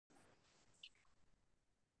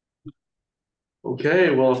Okay,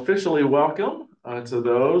 well, officially welcome to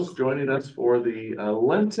those joining us for the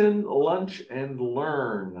Lenten Lunch and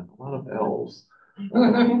Learn. A lot of L's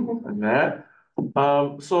and that.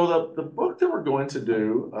 So the book that we're going to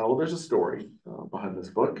do, well, there's a story behind this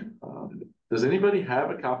book. Does anybody have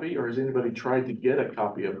a copy, or has anybody tried to get a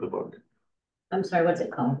copy of the book? I'm sorry, what's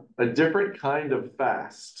it called? A Different Kind of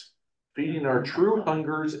Fast, Feeding Our True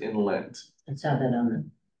Hungers in Lent. I saw that on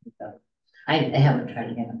the, I haven't tried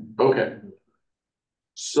to get it. Okay.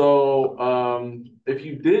 So, if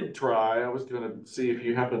you did try, I was gonna see if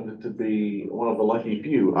you happened to be one of the lucky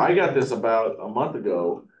few. I got this about a month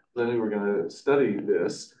ago, then we were gonna study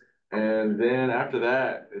this. And then after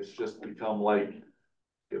that, it's just become like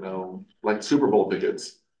Super Bowl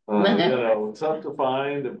tickets. Tough to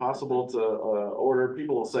find, impossible to order.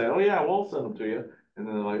 People will say, "Oh yeah, we'll send them to you," and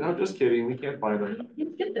then they're like, "Oh, just kidding, we can't find them."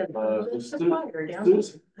 You get them.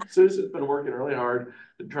 Susan's been working really hard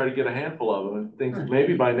to try to get a handful of them, and thinks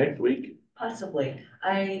maybe by next week. Possibly.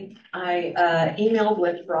 I emailed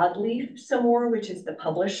with Broadleaf some more, which is the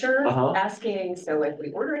publisher, asking, so if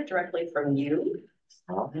we order it directly from you,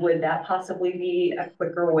 would that possibly be a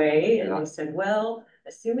quicker way? And they said, well,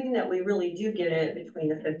 assuming that we really do get it between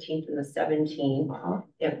the 15th and the 17th,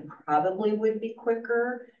 it probably would be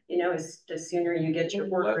quicker. You know, as the sooner you get your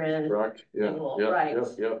work in. Right.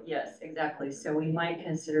 Yes, exactly. So we might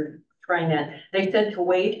consider trying that. They said to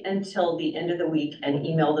wait until the end of the week and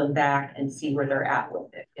email them back and see where they're at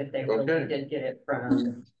with it, if they really did get it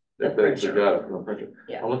from the printer.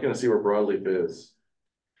 Yeah. I'm looking to see where Broadleaf is.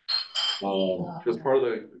 Because part of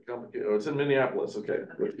the complicated, it's in Minneapolis. Okay,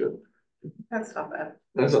 that's good. That's not bad.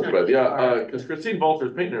 That's not too bad. Yeah, because Christine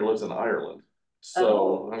Valters Paintner lives in Ireland.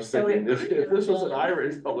 So I was thinking if this was an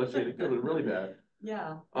Irish publishing, it could have been really bad.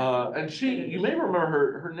 Yeah. And you may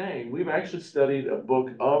remember her name. We've actually studied a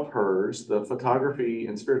book of hers, the photography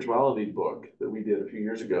and spirituality book that we did a few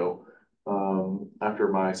years ago after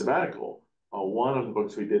my sabbatical. One of the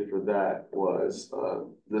books we did for that was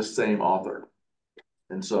this same author.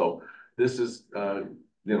 And so this is, a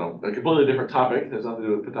completely different topic. It has nothing to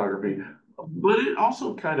do with photography, but it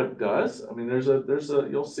also kind of does. I mean,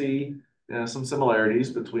 you'll see some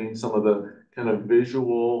similarities between some of the kind of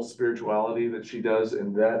visual spirituality that she does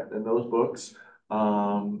in those books,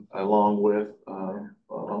 along with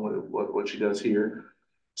what she does here.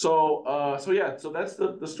 So that's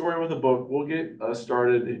the story with the book. We'll get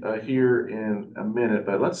started here in a minute,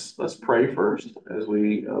 but let's pray first as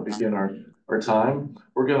we begin our time.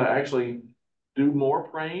 We're going to actually do more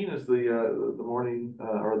praying as the morning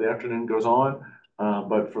or the afternoon goes on,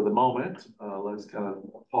 but for the moment, let's kind of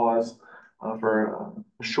pause for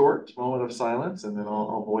a short moment of silence, and then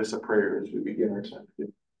I'll voice a prayer as we begin our time.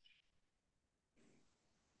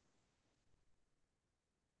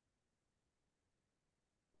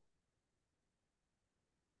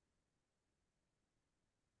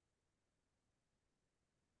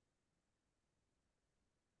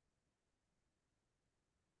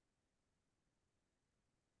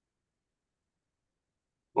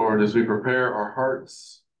 Lord, as we prepare our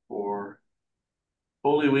hearts for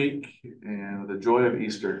Holy Week and the joy of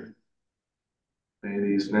Easter, may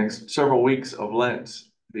these next several weeks of Lent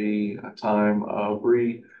be a time of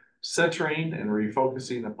recentering and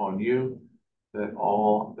refocusing upon you, that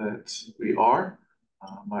all that we are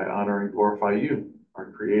might honor and glorify you,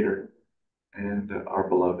 our Creator and our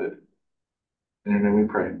beloved. In your name we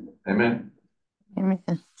pray. Amen. Amen.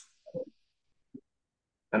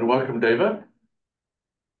 And welcome, David.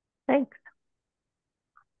 Thanks.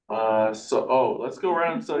 Let's go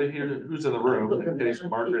around and say who's in the room in case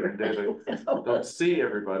Margaret and David don't see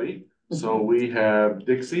everybody. So we have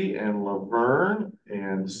Dixie and Laverne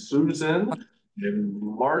and Susan and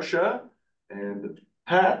Marcia and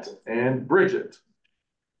Pat and Bridget.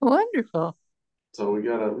 Wonderful. So we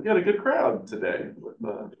got a good crowd today with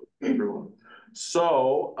everyone.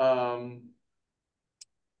 So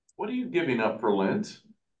what are you giving up for Lent?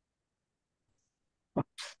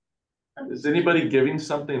 Is anybody giving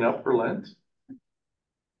something up for Lent? I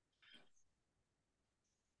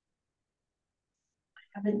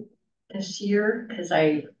haven't this year because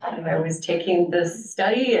I was taking this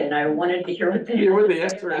study and I wanted to hear what the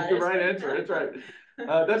answer. It's the right answer. That's right.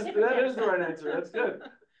 That is the right answer. That's good.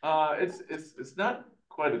 It's not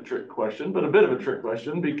quite a trick question, but a bit of a trick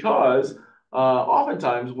question, because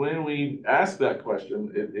oftentimes when we ask that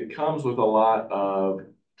question, it comes with a lot of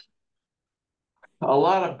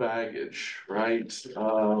baggage, right?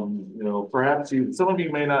 Perhaps some of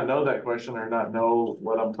you may not know that question or not know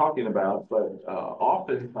what I'm talking about, but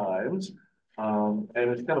oftentimes, and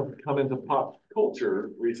it's kind of come into pop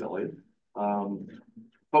culture recently,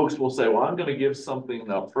 folks will say, well, I'm going to give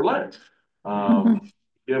something up for Lent.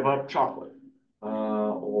 Give up chocolate.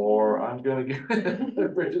 Or I'm gonna give,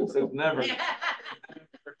 Bridget says never.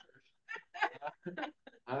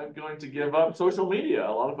 I'm going to give up social media.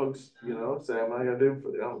 A lot of folks, say I'm not gonna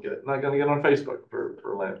not gonna get on Facebook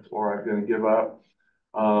for Lent, or I'm gonna give up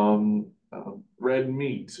red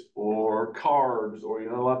meat or carbs, or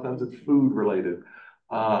a lot of times it's food related,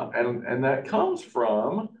 and that comes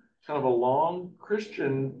from kind of a long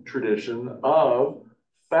Christian tradition of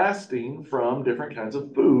fasting from different kinds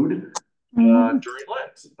of food during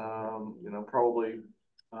Lent. Probably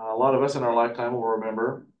a lot of us in our lifetime will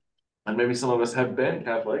remember, and maybe some of us have been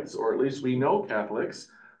Catholics, or at least we know Catholics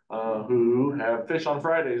who have fish on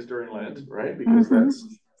Fridays during Lent, right? Because that's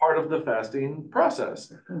part of the fasting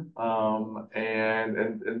process.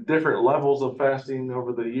 And different levels of fasting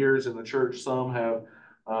over the years in the church. Some have,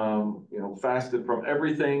 fasted from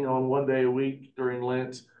everything on one day a week during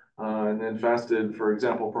Lent, and then fasted, for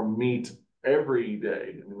example, from meat every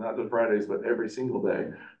day. I mean, not the Fridays, but every single day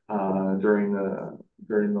during the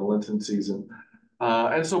Lenten season.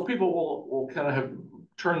 And so people will kind of have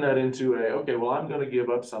turned that into okay, well, I'm going to give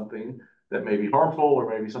up something that may be harmful, or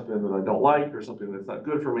maybe something that I don't like, or something that's not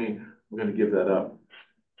good for me. I'm going to give that up.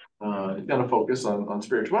 Kind of focus on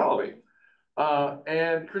spirituality.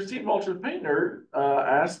 And Christine Valters Paintner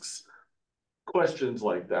asks questions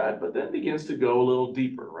like that, but then begins to go a little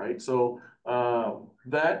deeper, right? So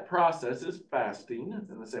that process is fasting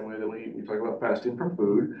in the same way that we talk about fasting from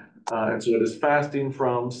food. And so it is fasting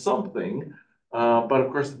from something. But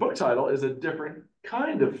of course, the book title is a different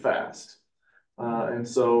kind of fast. And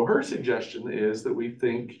so her suggestion is that we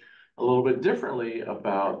think a little bit differently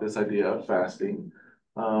about this idea of fasting.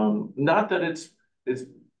 Not that it's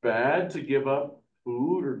bad to give up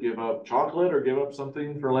food or give up chocolate or give up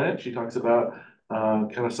something for Lent. She talks about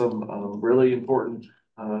kind of some really important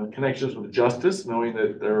connections with justice, knowing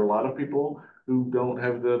that there are a lot of people who don't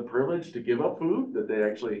have the privilege to give up food, that they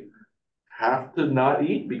actually have to not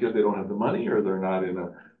eat because they don't have the money, or they're not in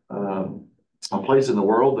a place in the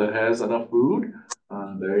world that has enough food.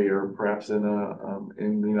 They are perhaps in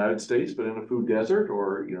the United States, but in a food desert,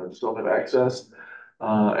 or just don't have access.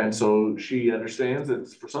 And so she understands that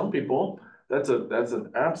for some people, that's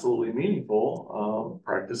an absolutely meaningful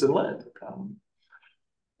practice in Lent.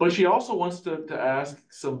 But she also wants to ask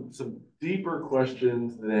some deeper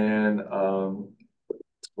questions than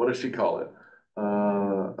what does she call it?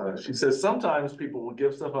 She says sometimes people will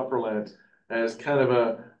give stuff up for Lent as kind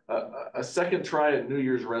of a second try at New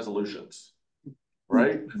Year's resolutions,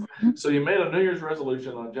 right? So you made a New Year's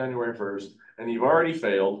resolution on January 1st, and you've already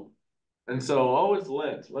failed. And so, it's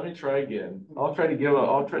Lent. Let me try again. I'll try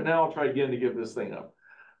again to give this thing up.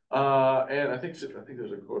 And I think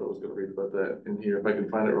there's a quote I was going to read about that in here, if I can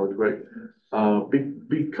find it really quick.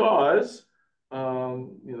 Because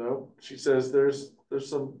she says there's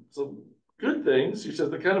some good things. She says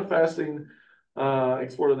the kind of fasting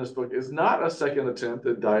explored in this book is not a second attempt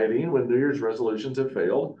at dieting when New Year's resolutions have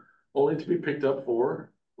failed, only to be picked up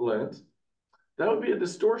for Lent. That would be a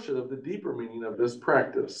distortion of the deeper meaning of this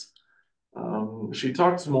practice. She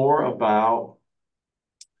talks more about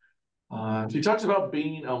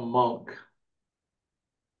being a monk.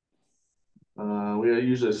 We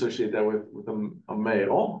usually associate that with a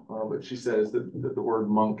male, but she says that the word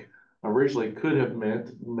monk originally could have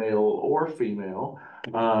meant male or female.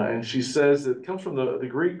 And she says it comes from the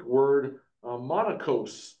Greek word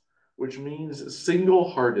monokos, which means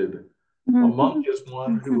single-hearted. A monk is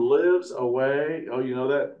one who lives away. Oh, you know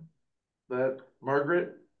that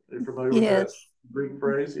Margaret? Are you familiar with that Greek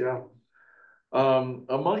phrase? Yeah.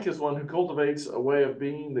 A monk is one who cultivates a way of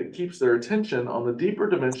being that keeps their attention on the deeper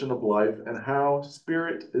dimension of life and how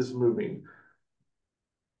spirit is moving.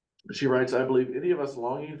 She writes, I believe any of us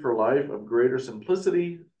longing for life of greater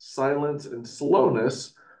simplicity, silence, and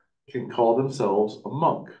slowness can call themselves a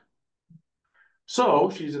monk.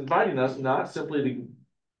 So she's inviting us not simply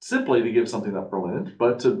to give something up for Lent,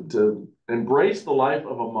 but to embrace the life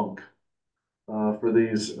of a monk for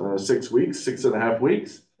these 6 weeks, 6.5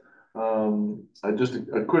 weeks. Just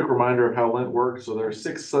a quick reminder of how Lent works. So there are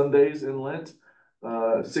 6 Sundays in Lent,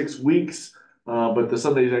 6 weeks, but the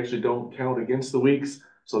Sundays actually don't count against the weeks.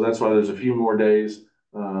 So that's why there's a few more days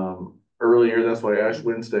earlier. That's why Ash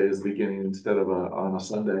Wednesday is beginning instead of on a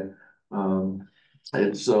Sunday.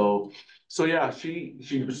 And so yeah,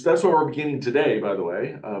 that's why we're beginning today, by the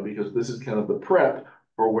way, because this is kind of the prep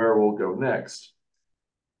for where we'll go next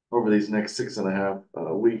over these next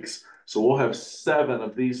 6.5 weeks. So we'll have 7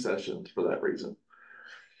 of these sessions for that reason.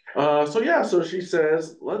 So she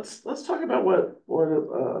says, let's talk about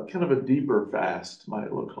what kind of a deeper fast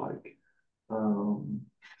might look like.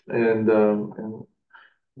 And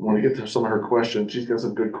want to get to some of her questions. She's got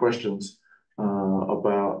some good questions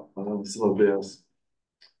about some of this.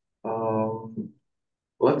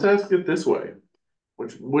 Let's ask it this way,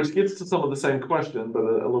 which gets to some of the same question, but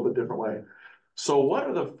a little bit different way. So what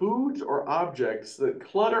are the foods or objects that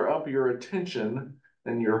clutter up your attention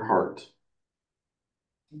and your heart?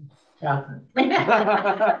 Chocolate.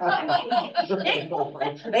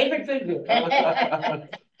 Favorite food.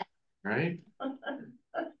 Right?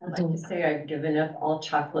 I'd like to say I've given up all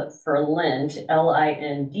chocolate for Lent,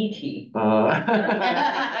 L-I-N-D-T.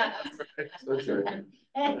 That's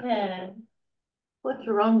right. What's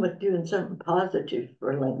wrong with doing something positive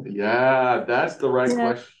for Lent? Yeah, that's the right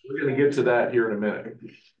Yeah. question. We're gonna get to that here in a minute.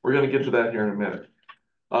 We're gonna get to that here in a minute.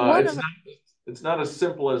 One It's of not, it's not as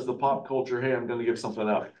simple as the pop culture, hey, I'm gonna give something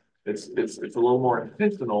up. It's a little more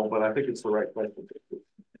intentional, but I think it's the right question.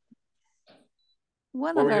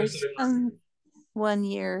 One What of were you our gonna say, Mark? sons one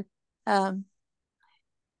year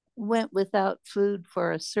went without food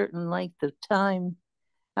for a certain length of time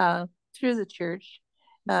through the church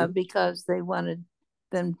because they wanted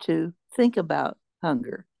them to think about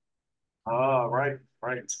hunger. Right,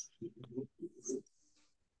 right.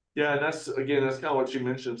 Yeah, and that's again, that's kind of what she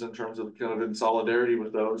mentions in terms of kind of in solidarity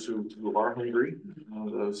with those who are hungry,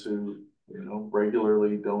 those who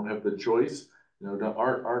regularly don't have the choice,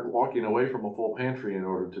 aren't walking away from a full pantry in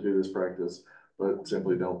order to do this practice, but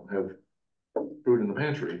simply don't have food in the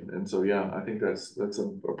pantry. And so, yeah, I think that's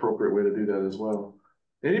an appropriate way to do that as well.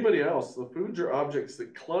 Anybody else? The foods or objects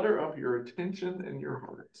that clutter up your attention and your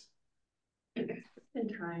heart. Been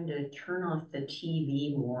trying to turn off the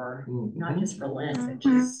TV more, Mhm. not just for Lent, but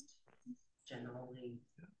just generally.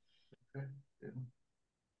 Okay.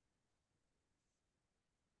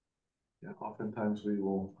 Yeah, oftentimes we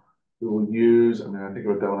will use, I mean, I think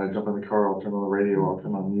about that when I jump in the car, I'll turn on the radio, I'll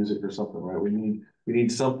turn on music or something, right? We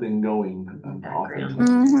need something going Background.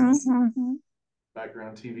 often.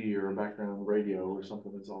 Background TV or a background radio or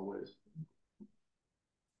something as always.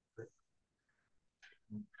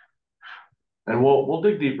 And we'll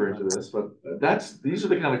dig deeper into this, but these are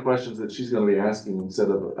the kind of questions that she's going to be asking instead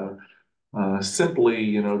of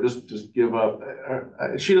simply, just give up.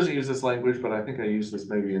 She doesn't use this language, but I think I use this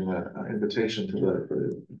maybe in the invitation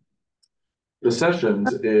to the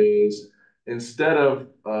sessions is instead of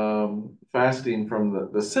fasting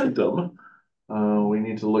from the symptom, we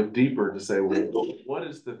need to look deeper to say, well, what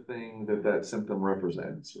is the thing that symptom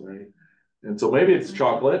represents, right? And so maybe it's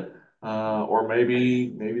chocolate, or maybe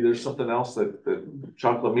there's something else that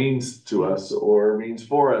chocolate means to us or means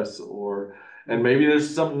for us, and maybe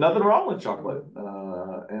there's nothing wrong with chocolate,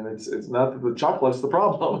 and it's not that the chocolate's the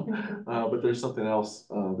problem, but there's something else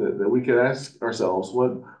that we could ask ourselves,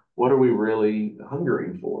 what are we really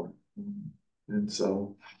hungering for? And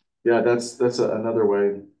so, yeah, that's another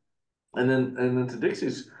way. And then to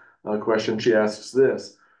Dixie's question, she asks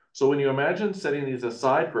this. So when you imagine setting these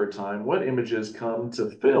aside for a time, what images come to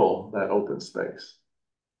fill that open space?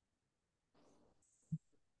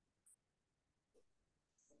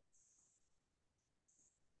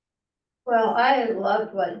 Well, I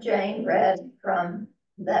loved what Jane read from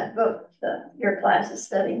that book, your class is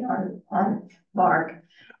studying on Mark.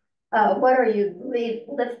 What are you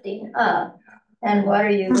lifting up, and what are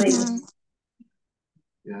you leaving?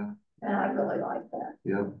 Yeah. And I really like that.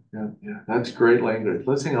 Yeah. That's great language.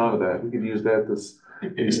 Let's hang on to that. We could use that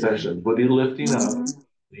these sessions. What are you lifting up,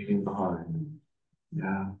 leaving behind?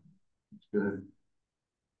 Yeah, it's good.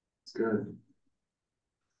 It's good.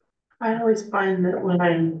 I always find that when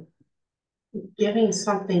I'm giving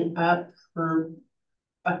something up for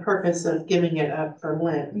a purpose of giving it up for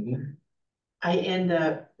Lent, I end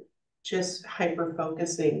up just hyper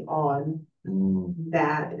focusing on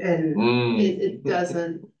that, and it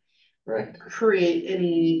doesn't create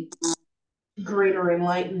any greater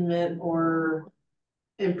enlightenment or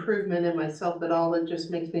improvement in myself at all. It just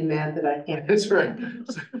makes me mad that I can't. That's right.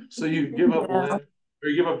 So you give up Lent, or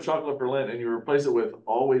you give up chocolate for Lent, and you replace it with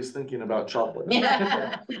always thinking about chocolate.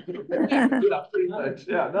 Yeah, pretty much.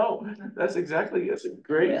 Yeah, no, that's a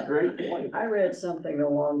great point. I read something a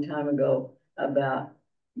long time ago about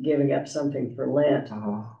giving up something for Lent.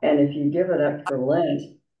 And if you give it up for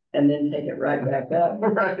Lent and then take it right back up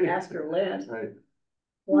after Lent,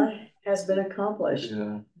 what has been accomplished?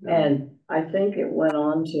 And I think it went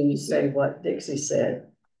on to say what Dixie said.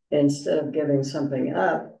 Instead of giving something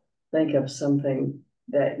up, think of something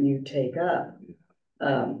that you take up.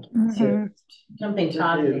 Something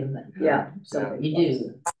positive. Something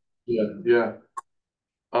you do. Yeah.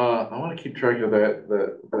 I want to keep track of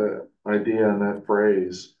that idea and that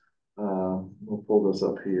phrase. We'll pull this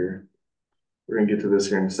up here. We're gonna get to this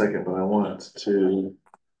here in a second, but I want to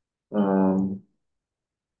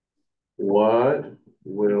what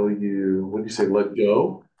do you say, let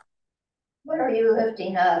go? What are you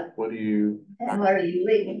lifting up What do you, and what are you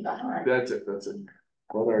leaving behind? that's it.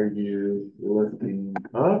 What are you lifting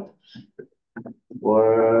up?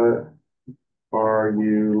 What are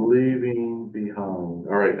you leaving behind?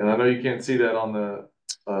 All right, and I know you can't see that on the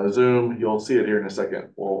Zoom. You'll see it here in a second.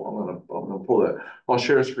 Well, I'm gonna pull that. I'll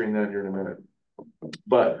share a screen that here in a minute.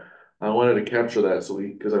 But I wanted to capture that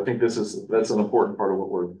because I think that's an important part of what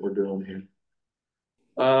we're doing here.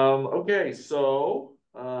 Okay, so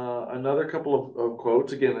another couple of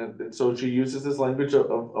quotes again. So she uses this language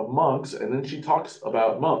of monks, and then she talks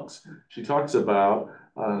about monks. She talks about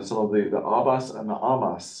some of the abbas and the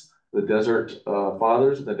amas, the desert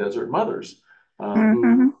fathers and the desert mothers,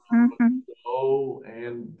 who go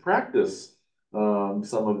and practice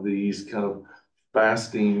some of these kind of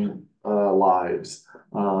fasting lives,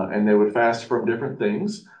 and they would fast from different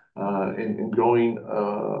things. And going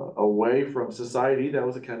away from society, that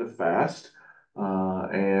was a kind of fast.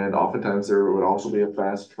 And oftentimes there would also be a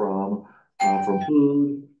fast from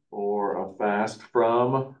food or a fast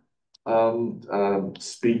from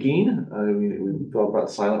speaking. I mean, we thought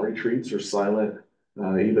about silent retreats or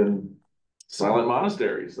even silent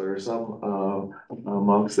monasteries. There are some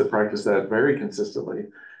monks that practice that very consistently.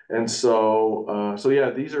 And so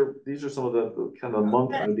yeah, these are some of the kind of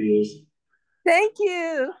monk ideas. Thank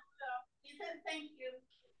you. Thank you.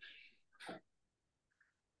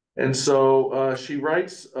 And so she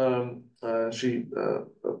writes, she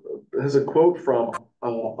has a quote from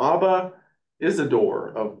Abba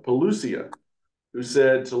Isidore of Pelusia, who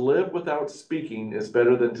said, "To live without speaking is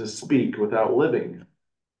better than to speak without living.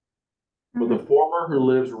 For the former who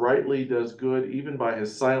lives rightly does good even by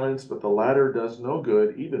his silence, but the latter does no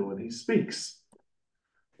good even when he speaks.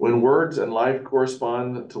 When words and life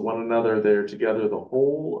correspond to one another, they are together the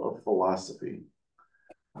whole of philosophy."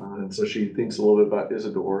 And so she thinks a little bit about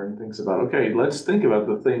Isidore and thinks about, okay, let's think about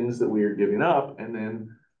the things that we are giving up, and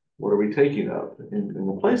then what are we taking up in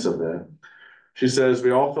the place of that? She says,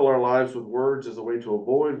 we all fill our lives with words as a way to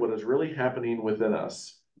avoid what is really happening within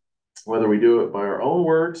us, whether we do it by our own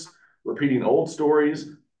words, repeating old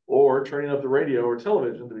stories, or turning up the radio or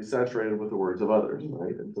television to be saturated with the words of others,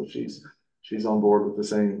 right? And so she's on board with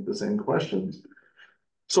the same questions.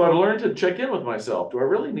 So I've learned to check in with myself. Do I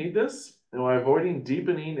really need this? Am I avoiding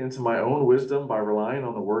deepening into my own wisdom by relying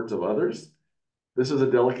on the words of others? This is a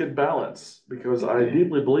delicate balance because I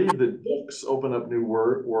deeply believe that books open up new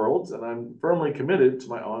worlds, and I'm firmly committed to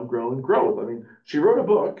my ongoing growth. I mean, she wrote a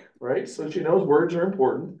book, right? So she knows words are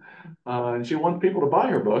important, and she wants people to buy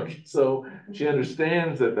her book. So she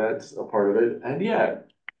understands that that's a part of it. And yet,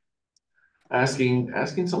 asking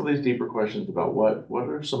some of these deeper questions about what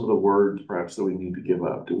are some of the words perhaps that we need to give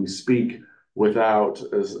up? Do we speak without,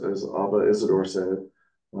 as Abba Isidore said,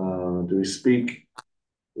 do we speak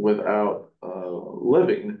without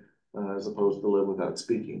living, as opposed to live without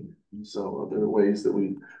speaking? And so there are ways that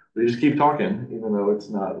we just keep talking, even though it's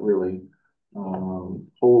not really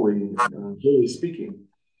wholly speaking.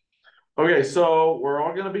 Okay, so we're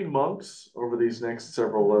all going to be monks over these next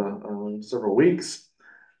several weeks.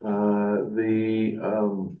 There's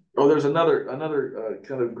another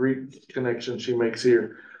kind of Greek connection she makes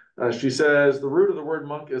here. She says the root of the word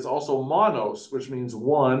monk is also monos, which means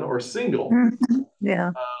one or single.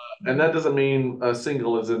 Yeah. And that doesn't mean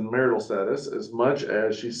single as in marital status, as much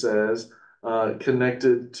as she says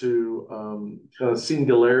connected to kind of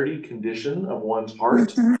singularity condition of one's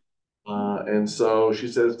heart. And so she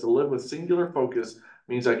says to live with singular focus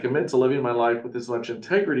means I commit to living my life with as much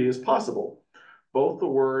integrity as possible. Both the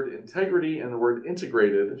word integrity and the word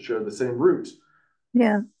integrated share the same root.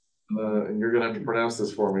 Yeah. And you're gonna have to pronounce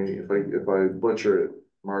this for me if I butcher it,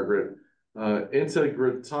 Margaret.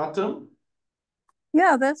 Integritatem.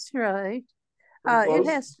 Yeah, that's right. It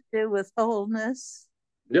has to do with wholeness.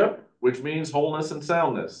 Yep, which means wholeness and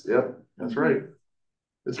soundness. Yep, that's right.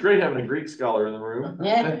 It's great having a Greek scholar in the room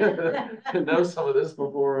and know some of this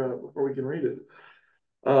before we can read it.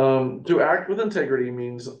 To act with integrity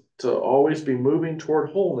means to always be moving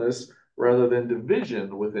toward wholeness rather than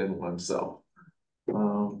division within oneself.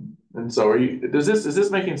 And so is this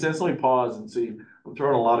making sense? Let me pause and see. I'm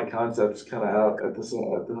throwing a lot of concepts kind of out at this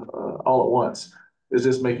all at once. Is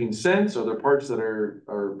this making sense? Are there parts that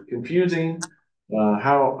are confusing?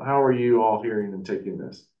 How are you all hearing and taking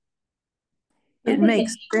this? It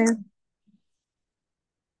makes sense.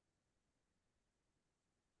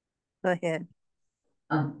 Go ahead.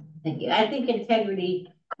 Thank you. I think integrity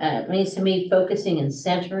means to me focusing and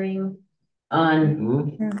centering on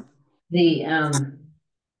the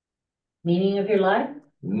meaning of your life.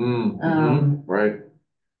 Right.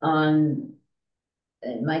 On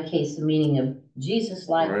in my case, the meaning of Jesus'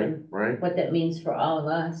 life and what that means for all of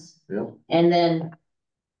us. Yeah. And then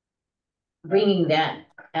bringing that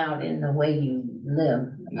out in the way you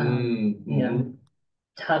live, you know,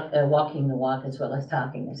 walking the walk as well as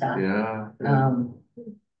talking the talk.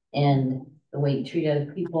 And the way you treat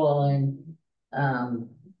other people and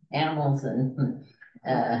animals and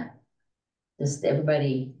just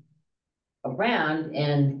everybody around,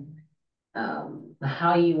 and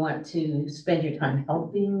how you want to spend your time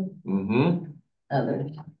helping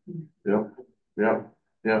others.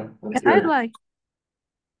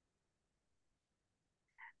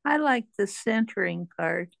 I like the centering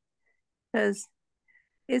part, because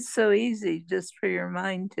it's so easy just for your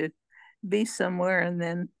mind to be somewhere and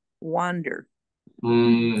then wander.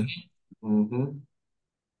 Yeah,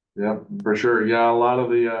 for sure. Yeah, a lot of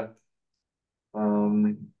the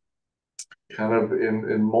kind of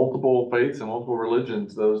in multiple faiths and multiple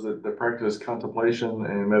religions, those that practice contemplation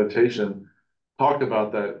and meditation talk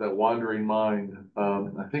about that wandering mind.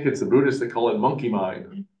 I think it's the Buddhists that call it monkey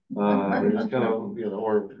mind. They're just kind of, you know,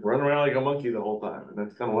 or run around like a monkey the whole time. And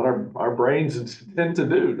that's kind of what our brains tend to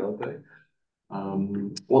do, don't they?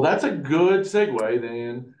 Well, that's a good segue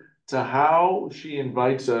then to how she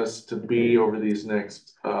invites us to be over these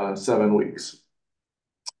next 7 weeks.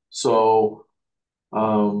 So,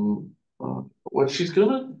 what she's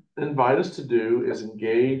going to invite us to do is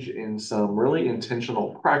engage in some really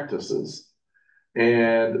intentional practices.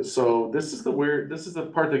 And so this is the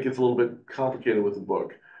part that gets a little bit complicated with the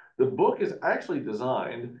book. The book is actually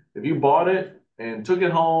designed, if you bought it and took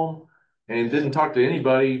it home and didn't talk to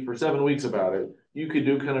anybody for 7 weeks about it, you could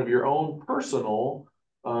do kind of your own personal,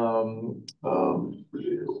 almost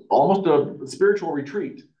a spiritual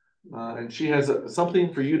retreat. And she has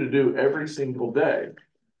something for you to do every single day.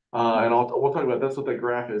 And we'll talk about, that's what that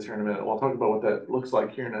graph is here in a minute. We'll talk about what that looks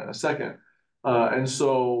like here in a second. And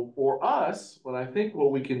so for us,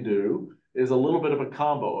 what we can do is a little bit of a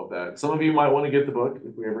combo of that. Some of you might want to get the book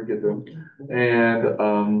if we ever get them.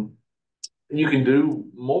 And you can do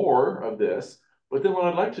more of this. But then what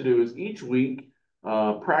I'd like to do is each week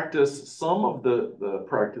practice some of the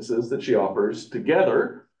practices that she offers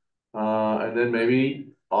together, and then maybe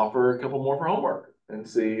offer a couple more for homework and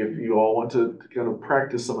see if you all want to kind of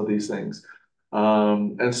practice some of these things.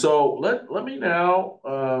 And so let me now,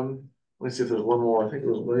 let me see if there's one more. I think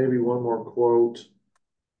there was maybe one more quote.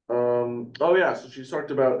 Oh yeah, so she's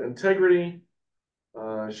talked about integrity.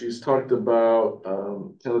 She's talked about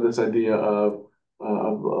kind of this idea of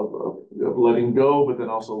letting go, but then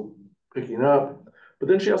also picking up. But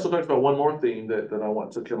then she also talks about one more theme that I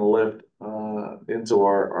want to kind of lift into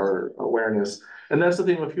our awareness, and that's the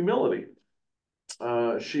theme of humility.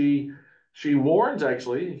 She warns,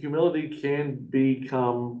 actually, humility can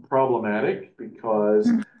become problematic because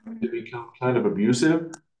it becomes kind of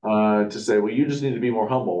abusive to say, well, you just need to be more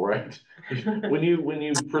humble, right? when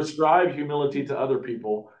you prescribe humility to other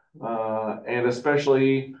people, and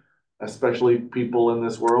especially people in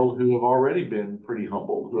this world who have already been pretty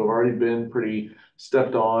humbled, who have already been pretty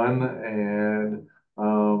stepped on and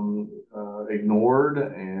ignored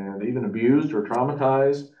and even abused or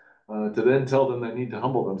traumatized, to then tell them they need to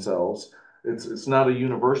humble themselves. It's not a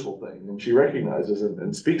universal thing, and she recognizes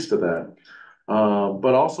and speaks to that,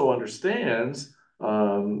 but also understands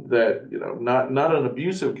that, you know, not an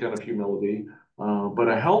abusive kind of humility, but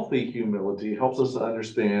a healthy humility helps us to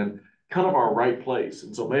understand kind of our right place.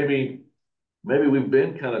 And so maybe we've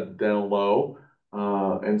been kind of down low,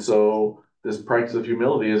 and so this practice of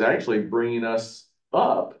humility is actually bringing us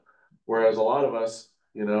up, whereas a lot of us,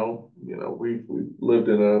 we've lived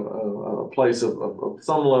in a place of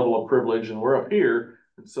some level of privilege, and we're up here,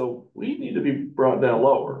 and so we need to be brought down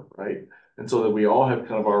lower, right? And so that we all have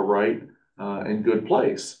kind of our right and good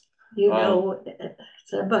place.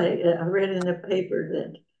 Somebody, I read in the paper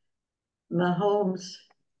that Mahomes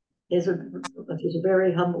is a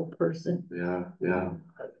very humble person. Yeah.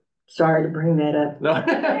 Sorry to bring that up. No.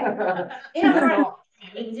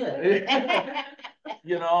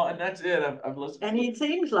 And that's it. I've listened. And he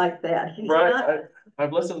seems like that.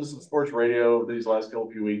 I've listened to some sports radio these last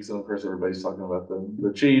few weeks, and of course everybody's talking about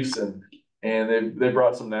the Chiefs, and they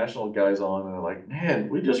brought some national guys on, and they're like, man,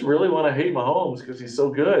 we just really want to hate Mahomes because he's so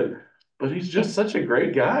good, but he's just such a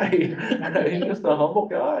great guy. He's just a humble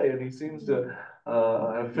guy, and he seems to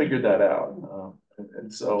have figured that out.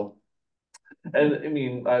 And so, and I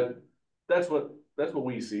mean, that's what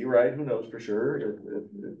we see, right? Who knows for sure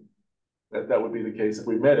if that would be the case if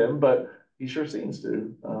we met him, but he sure seems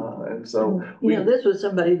to. And so this was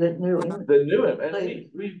somebody that knew him. And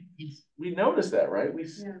we noticed that, right? We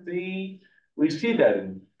see we see that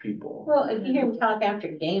in people. Well, if you hear him talk after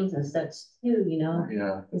games and such too, you know,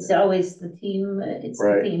 Yeah. it's always the team, it's the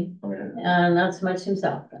Right. team, Okay. not so much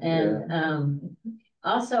himself. And,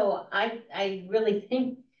 also, I really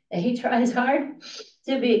think that he tries hard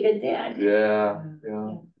to be a good dad. Yeah,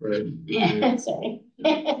 right. Yeah, sorry.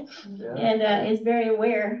 And is very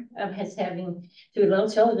aware of his having two little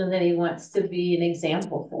children that he wants to be an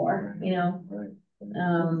example for, you know. Right.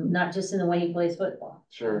 Not just in the way he plays football.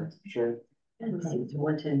 Sure. And seems to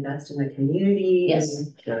want to invest in the community.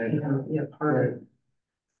 Yes. And, you know, be a part of.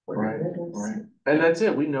 Right. And that's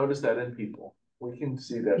it. We notice that in people. We can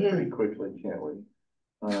see that pretty quickly, can't we?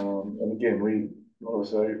 And again, we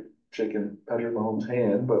notice shaking Patrick Mahomes'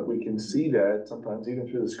 hand, but we can see that sometimes even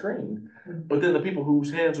through the screen. But then the people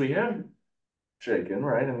whose hands we have shaken,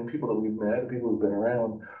 right? I mean, people that we've met, people who've been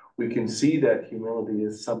around, we can see that humility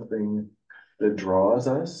is something that draws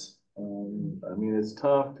us. I mean, it's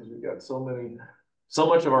tough because we've got so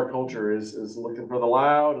much of our culture is looking for the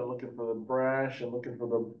loud and looking for the brash and looking for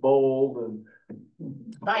the bold and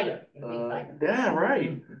Fighter. yeah,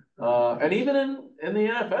 right. And even in the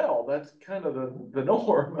NFL, that's kind of the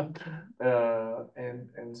norm.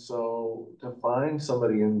 And so to find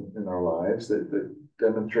somebody in our lives that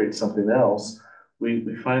demonstrates something else,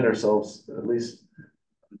 we find ourselves, at least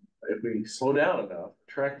if we slow down enough,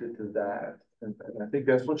 attracted to that. And I think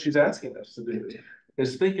that's what she's asking us to do,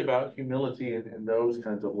 is think about humility in those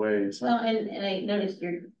kinds of ways. Well, and I noticed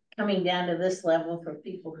you're coming down to this level for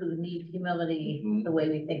people who need humility, the way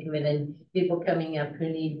we think of it, and people coming up who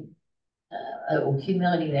need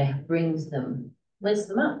humility that lifts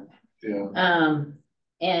them up. Yeah.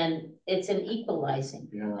 And it's an equalizing,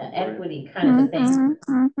 Yeah, equity kind of a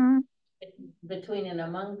thing between and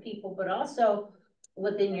among people, but also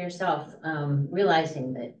within yourself,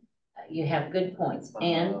 realizing that you have good points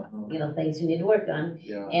and, you know, things you need to work on,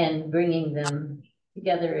 and bringing them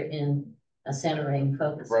together in a centering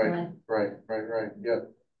focus. Right. Yeah.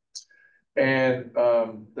 And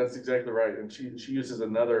that's exactly right. And she uses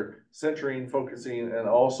another centering, focusing, and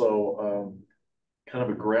also kind of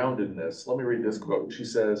a groundedness. Let me read this quote. She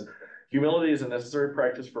says, "Humility is a necessary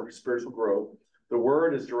practice for spiritual growth. The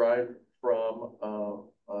word is derived from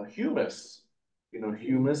humus. You know,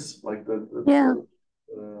 humus, like the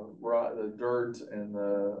dirt and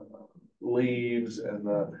the leaves and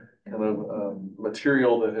the kind of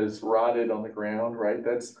material that has rotted on the ground, right?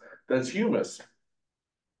 That's humus."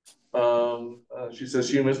 She says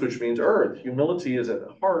humus, which means earth. Humility is at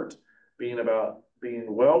the heart, being about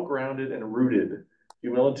being well grounded and rooted.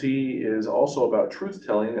 Humility is also about truth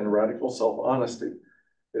telling and radical self honesty.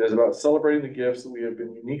 It is about celebrating the gifts that we have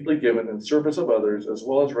been uniquely given in service of others, as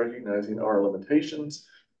well as recognizing our limitations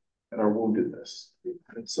and our woundedness.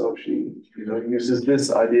 And so she, uses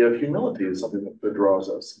this idea of humility as something that draws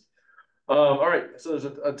us. All right, so there's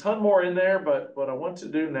a ton more in there, but what I want to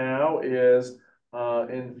do now is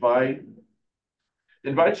invite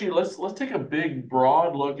you. Let's take a big,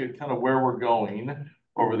 broad look at kind of where we're going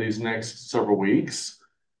over these next several weeks,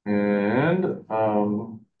 and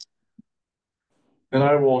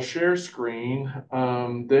I will share screen.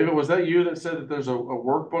 David, was that you that said that there's a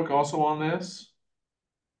workbook also on this?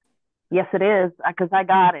 Yes, it is, because I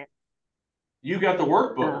got it. You got the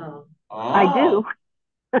workbook? I do.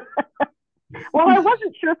 Well, I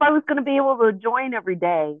wasn't sure if I was going to be able to join every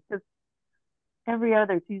day, because every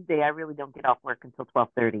other Tuesday I really don't get off work until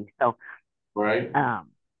 12:30. So, right.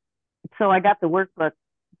 So I got the workbook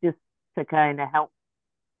just to kind of help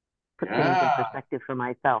put things in perspective for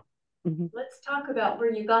myself. Let's talk about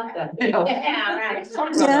where you got that.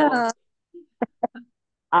 Right.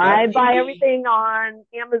 I buy everything on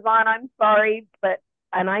Amazon. I'm sorry,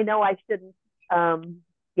 and I know I shouldn't.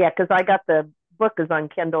 Because I got the book is on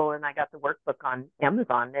Kindle and I got the workbook on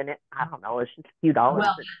Amazon, and I don't know, it's just a few dollars.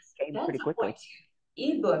 Well, it came pretty quickly.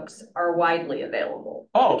 Ebooks are widely available.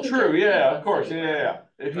 Oh, true. Yeah, of course. Yeah.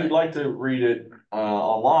 If you'd like to read it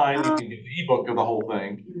online, you can get the ebook of the whole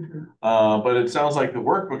thing. But it sounds like the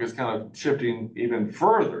workbook is kind of shifting even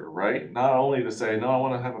further, right? Not only to say, no, I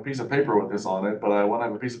want to have a piece of paper with this on it, but I want to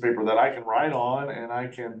have a piece of paper that I can write on and I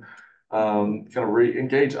can kind of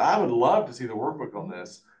re-engage. I would love to see the workbook on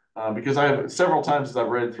this because I have several times as I've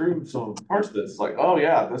read through some parts of this, it's like, oh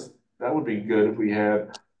yeah, that would be good if we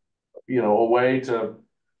had, a way to,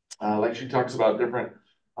 like she talks about different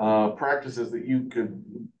practices that you could,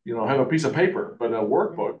 have a piece of paper, but a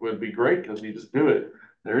workbook would be great because you just do it.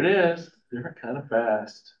 There it is. They're kind of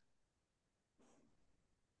fast.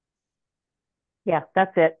 Yeah,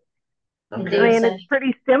 that's it. Okay. I mean, it's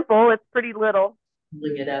pretty simple. It's pretty little.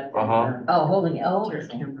 Holding it up. Holding it. Oh, your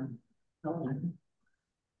camera.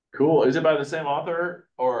 Cool. Is it by the same author?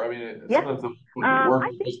 Or, I mean, Yeah. sometimes the work I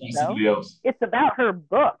think is by so. somebody else. It's about her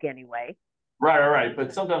book anyway. Right.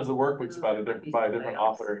 But sometimes the workbook's by a different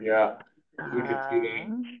author. Yeah. We could do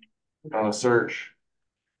that on a search.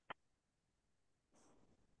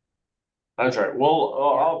 That's right.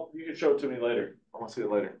 Well, you can show it to me later. I want to see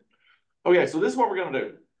it later. Okay, so this is what we're going to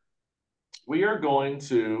do. We are going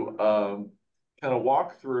to kind of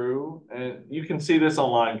walk through, and you can see this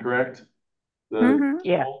online, correct?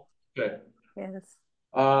 Yeah. Okay. Yes.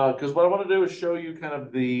 Because what I want to do is show you kind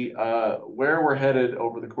of the where we're headed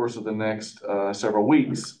over the course of the next several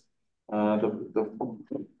weeks. The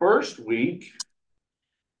first week,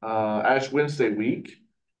 Ash Wednesday week,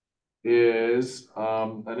 is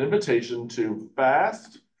an invitation to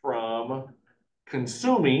fast from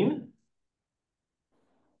consuming.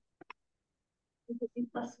 Would it be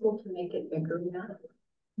possible to make it bigger now?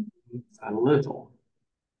 A little.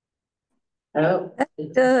 Oh.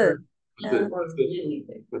 Good.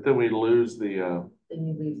 But then we lose the. Then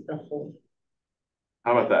you lose the whole.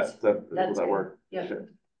 How about that? Will That's that good. work? Yeah.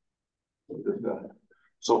 Okay.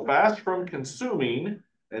 So fast from consuming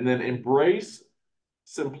and then embrace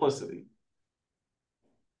simplicity.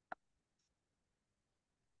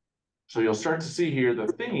 So you'll start to see here the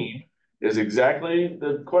theme is exactly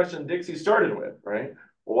the question Dixie started with, right?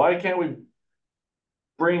 Why can't we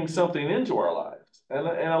bring something into our lives? And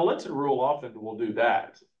a Lenten rule often will do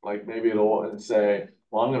that. Like maybe it'll say,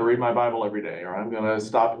 well, I'm going to read my Bible every day, or I'm going to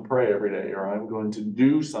stop and pray every day, or I'm going to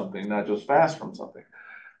do something, not just fast from something.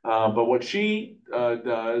 But what she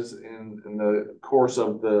does in the course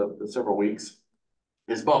of the several weeks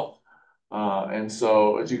is both. And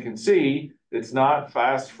so, as you can see, it's not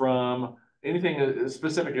fast from anything as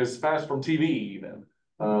specific as fast from TV, even,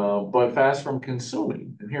 but fast from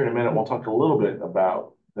consuming. And here in a minute, we'll talk a little bit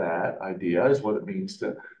about that idea, is what it means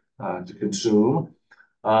to consume.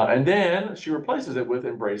 And then she replaces it with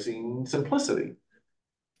embracing simplicity.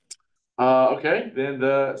 Okay, then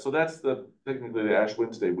so that's technically the Ash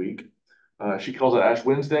Wednesday week. She calls it Ash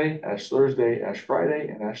Wednesday, Ash Thursday, Ash Friday,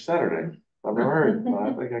 and Ash Saturday. I've never heard.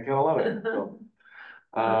 I think I kind of love it. So,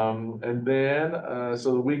 and then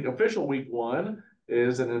so the official week 1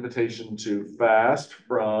 is an invitation to fast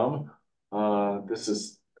from. This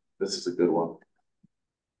is a good one.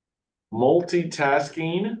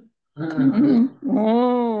 Multitasking.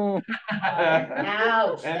 Oh.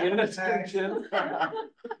 Ouch. And inattention.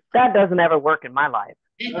 That doesn't ever work in my life.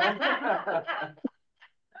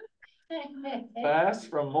 Fast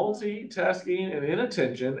from multitasking and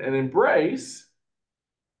inattention and embrace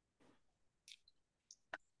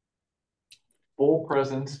full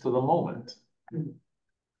presence to the moment.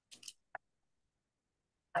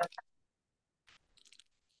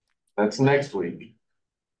 That's next week.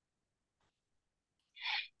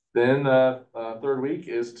 Then third week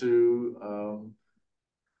is to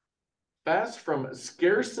fast from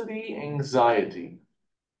scarcity anxiety.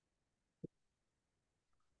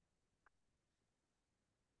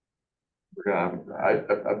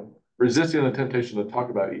 I'm resisting the temptation to talk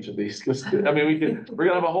about each of these because I mean we're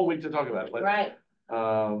gonna have a whole week to talk about it. Right.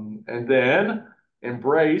 And then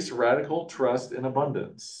embrace radical trust in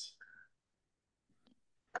abundance.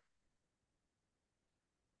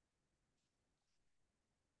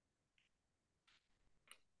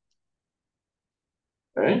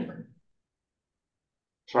 Okay.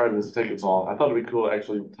 Sorry this is taking so long. I thought it'd be cool to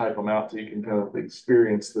actually type them out so you can kind of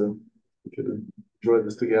experience them. We could enjoy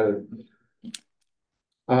this together.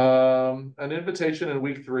 An invitation in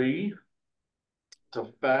week 3 to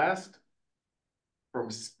fast from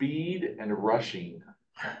speed and rushing.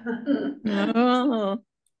 Oh.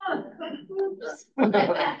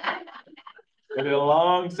 It'll be a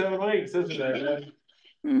long 7 weeks, isn't it?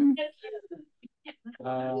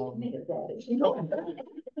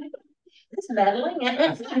 It's meddling.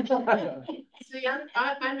 See,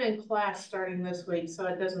 I'm in class starting this week, so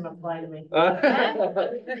it doesn't apply to me.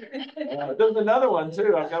 There's another one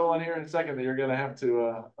too. I've got one here in a second that you're gonna have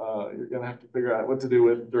to figure out what to do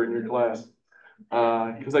with during your class.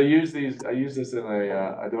 Because I use this in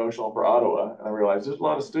a devotional for Ottawa, and I realized there's a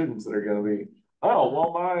lot of students that are going to be, oh,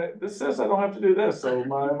 well, this says I don't have to do this, so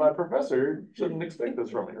my professor shouldn't expect this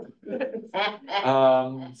from me.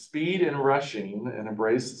 Speed and rushing and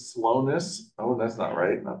embrace slowness. Oh, that's not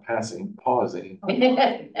right. Not passing, pausing.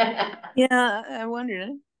 Yeah, I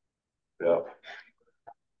wondered. Yeah.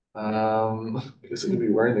 I guess I could be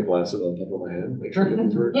wearing the glasses on top of my head. Make sure I get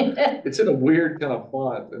these words. It's in a weird kind of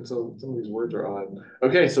font, and so some of these words are odd.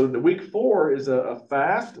 Okay, so the week 4 is a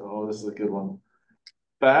fast. Oh, this is a good one.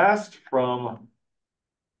 Fast from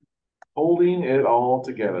holding it all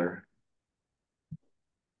together.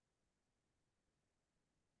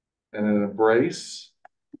 and an embrace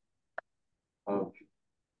of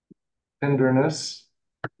tenderness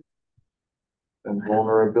and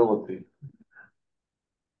vulnerability.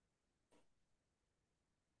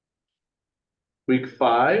 Week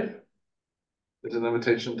 5 is an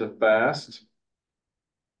invitation to fast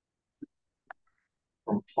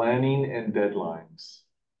from planning and deadlines.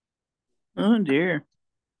 Oh dear.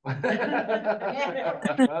 And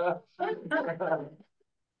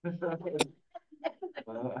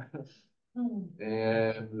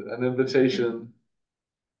an invitation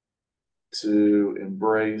to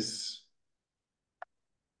embrace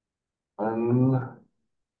unfolding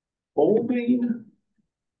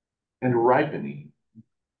and ripening.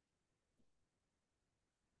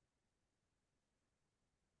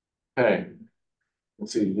 Okay,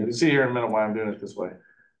 let's see. You can see here in a minute why I'm doing it this way.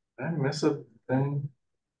 Did I miss a thing?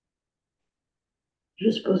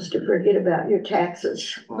 You're supposed to forget about your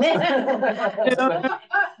taxes.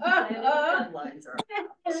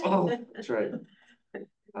 Oh, that's right.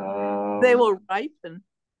 They will ripen.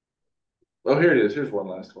 Oh, here it is. Here's one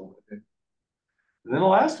last one. Okay. And then the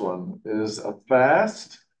last one is a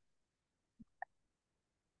fast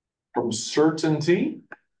from certainty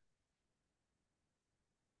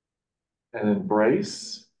and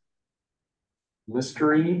embrace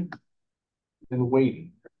mystery and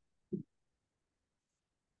waiting.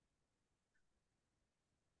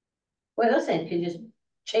 Well, listen, you just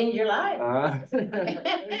change your life.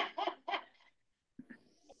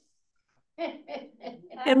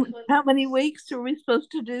 And how many weeks are we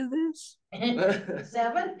supposed to do this?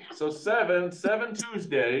 7? So seven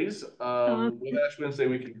Tuesdays, with Ash Wednesday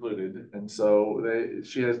week included. And so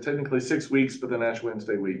she has technically 6 weeks, but then Ash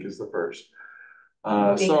Wednesday week is the first.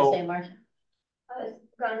 I was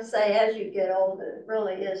gonna say, as you get older, it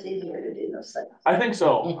really is easier to do those things. I think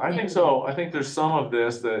so. I think so. I think there's some of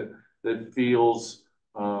this that feels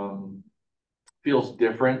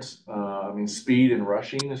different. I mean, speed and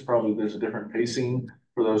rushing is probably, there's a different pacing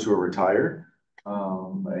for those who are retired.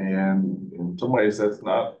 And in some ways that's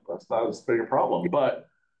not as big a problem. But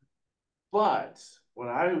what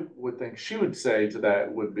I would think she would say to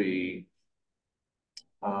that would be,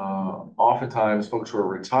 oftentimes folks who are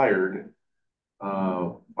retired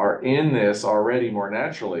are in this already more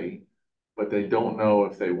naturally, but they don't know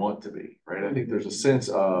if they want to be, right? I think there's a sense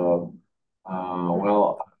of,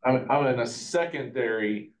 well, I'm in a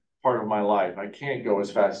secondary part of my life. I can't go as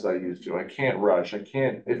fast as I used to. I can't rush. I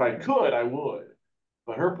can't, if I could, I would.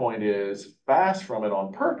 But her point is fast from it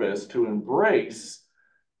on purpose to embrace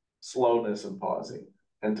slowness and pausing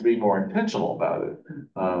and to be more intentional about it.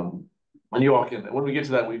 And you all can, when we get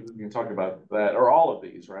to that, we can talk about that or all of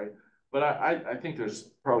these, right? But I think there's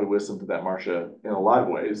probably wisdom to that, Marcia, in a lot of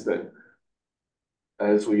ways, that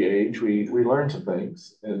as we age, we learn some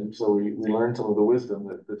things. And so we learn some of the wisdom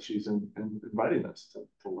that she's inviting us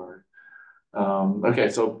to learn. Okay,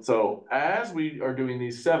 so as we are doing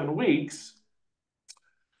these 7 weeks,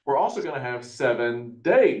 we're also going to have 7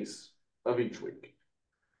 days of each week.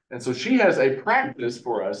 And so she has a practice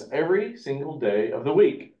for us every single day of the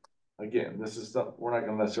week. Again, this is stuff we're not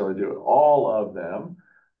going to necessarily do it all of them,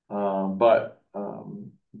 but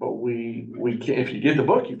we can, if you get the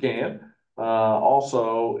book, you can.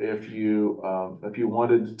 Also, if you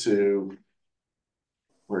wanted to,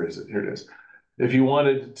 where is it? Here it is. If you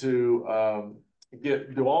wanted to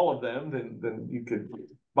do all of them, then you could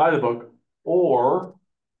buy the book, or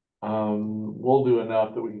we'll do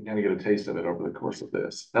enough that we can kind of get a taste of it over the course of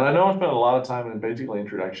this. And I know I spent a lot of time in basically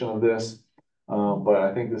introduction of this, but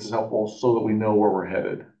I think this is helpful so that we know where we're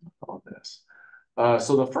headed on this.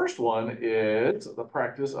 So the first one is the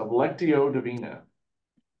practice of Lectio Divina,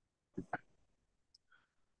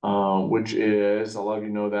 which is, a lot of you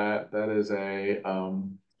know that is a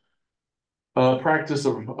practice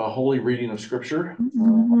of a holy reading of Scripture.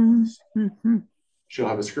 She'll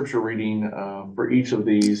have a Scripture reading for each of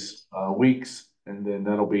these weeks, and then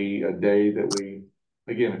that'll be a day that we,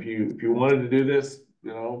 again, if you wanted to do this,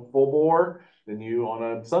 full bore, then you on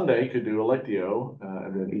a Sunday could do a Lectio,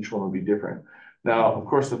 and then each one would be different. Now, of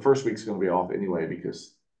course, the first week's going to be off anyway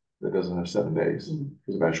because it doesn't have 7 days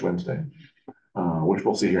because of Ash Wednesday, which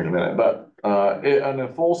we'll see here in a minute. But on a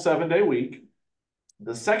full 7-day week,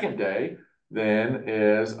 the second day then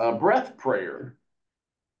is a breath prayer.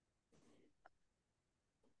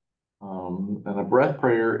 And a breath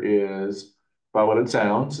prayer is, by what it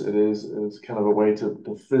sounds, it is kind of a way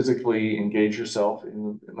to physically engage yourself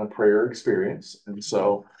in a prayer experience. And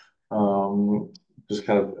so just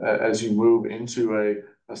kind of as you move into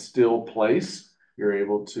a still place, you're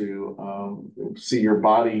able to see your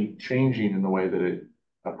body changing in the way that it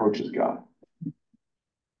approaches God.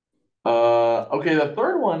 Okay, the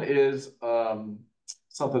third one is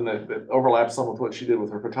something that overlaps some with what she did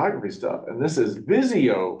with her photography stuff, and this is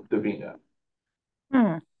Visio Divina.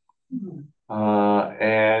 Hmm.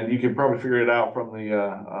 And you can probably figure it out from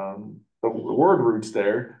the word roots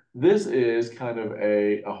there. This is kind of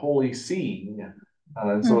a holy scene,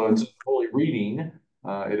 and so it's a holy reading.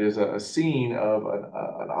 It is a scene of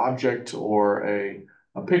an object or a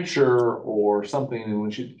picture or something. And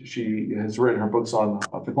when she has written her books on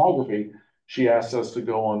photography, she asks us to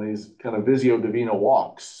go on these kind of Visio Divina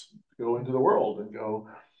walks, go into the world and go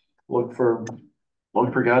look for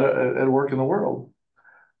God at work in the world.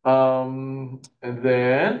 And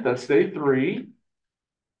then that's day 3.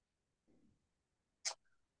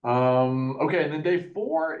 Okay, and then day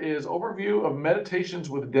 4 is overview of meditations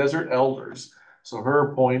with desert elders. So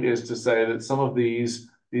her point is to say that some of these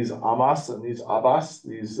amas and these abbas,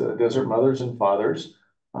 these desert mothers and fathers,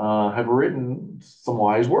 have written some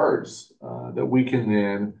wise words that we can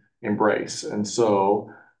then embrace. And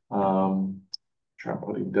so, try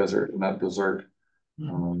putting desert, not dessert.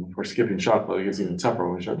 We're skipping chocolate. It gets even tougher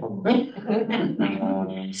when we start talking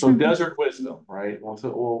about so desert wisdom, right?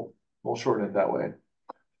 We'll shorten it that way.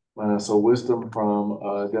 So wisdom from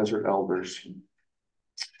desert elders,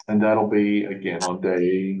 and that'll be again on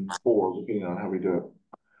day 4, depending on how we do it.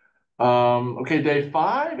 Okay, day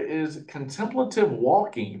 5 is contemplative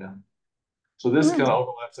walking. So this kind of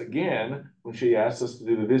overlaps again when she asked us to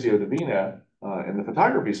do the Visio Divina and the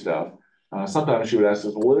photography stuff. Sometimes she would ask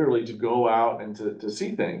us literally to go out and to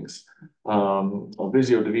see things.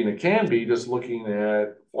 Visio Divina can be just looking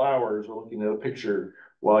at flowers or looking at a picture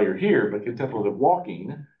while you're here, but contemplative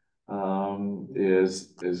walking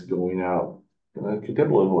is going out in a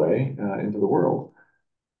contemplative way into the world.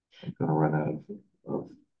 I'm going to run out of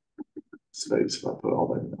space if I put all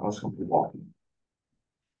that in. I was going to be walking.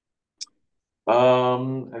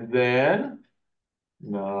 And then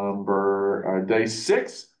day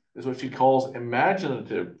 6 is what she calls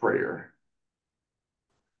imaginative prayer.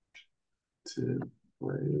 To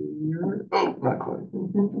prayer. Oh, not quite.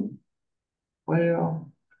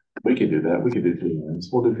 Well, we could do that. We could do 2 lines.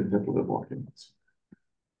 We'll do contemplative walking.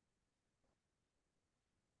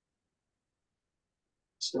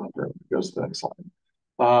 Stop there. Goes to the next slide.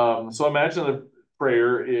 So imaginative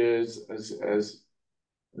prayer is as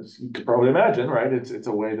you could probably imagine, right? It's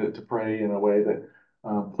a way to pray in a way that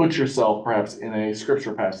puts yourself perhaps in a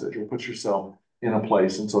scripture passage or puts yourself in a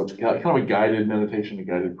place. And so it's kind of a guided meditation, a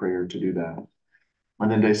guided prayer to do that.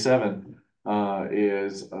 And then day 7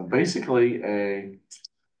 is basically a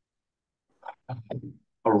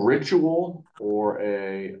ritual or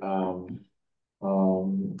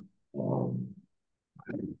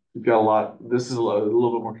you've got a lot. This is a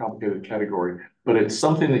little bit more complicated category, but it's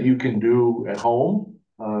something that you can do at home,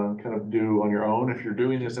 kind of do on your own. If you're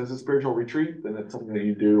doing this as a spiritual retreat, then it's something that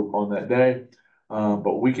you do on that day.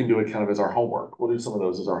 But we can do it kind of as our homework. We'll do some of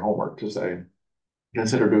those as our homework to say,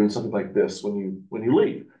 consider doing something like this when you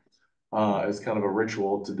leave, as kind of a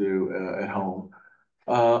ritual to do at home.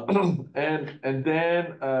 And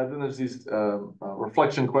then there's these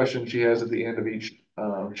reflection questions she has at the end of each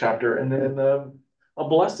chapter, and then a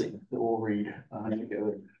blessing that we'll read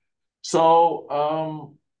together. So,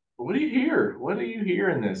 what do you hear? What do you hear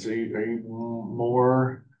in this? Are you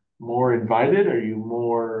more invited? Are you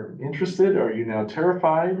more interested? Are you now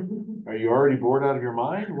terrified? Are you already bored out of your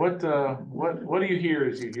mind? What do you hear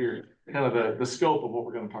as you hear kind of the scope of what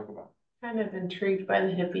we're going to talk about? Kind of intrigued by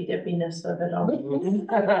the hippy dippiness of it all.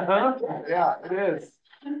 Yeah, it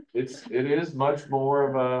is. It is much more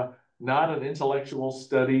of a not an intellectual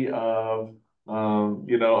study of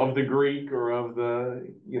of the Greek or of the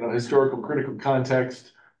historical critical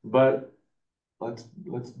context, but let's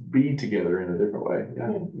be together in a different way.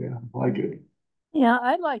 Yeah, I like it. Yeah,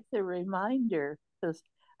 I like the reminder because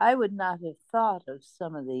I would not have thought of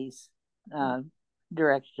some of these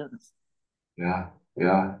directions. Yeah.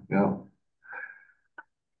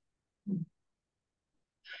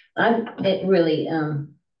 I'm really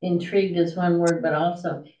intrigued is one word, but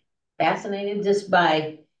also fascinated just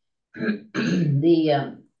by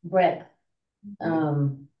the breadth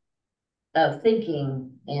of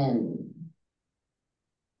thinking and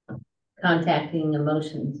contacting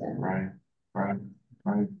emotions and right.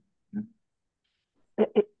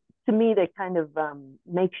 To me, that kind of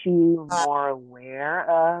makes you more aware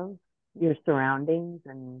of your surroundings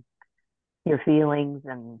and your feelings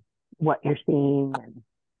and what you're seeing. And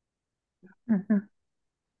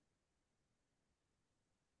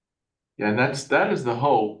Yeah, and that is the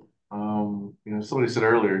hope. Somebody said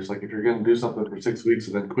earlier, it's like if you're going to do something for 6 weeks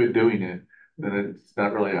and then quit doing it, then it's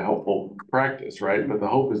not really a helpful practice, right? But the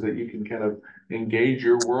hope is that you can kind of engage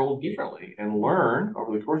your world differently and learn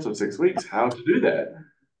over the course of 6 weeks how to do that,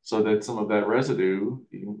 so that some of that residue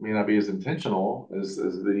may not be as intentional as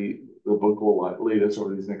the book will lead us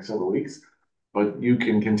over these next several weeks, but you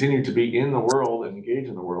can continue to be in the world and engage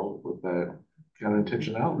in the world with that kind of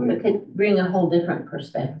intentionality. It could bring a whole different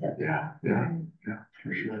perspective. Yeah,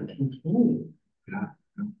 for sure. Continue. Yeah.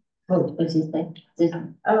 What's his thing?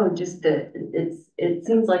 Oh, just that it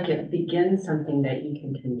seems like it begins something that you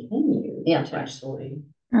can continue. Yeah. To actually.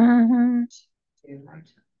 Mm-hmm. Do.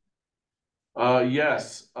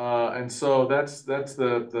 Yes, and so that's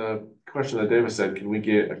the question that David said, can we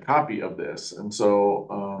get a copy of this? And so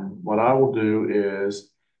what I will do is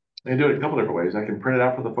I can do it a couple different ways. I can print it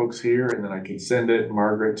out for the folks here, and then I can send it,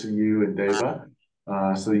 Margaret, to you and Dava,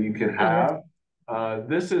 so you can have.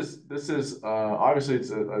 This is obviously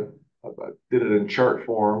it's I did it in chart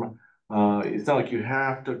form. It's not like you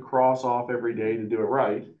have to cross off every day to do it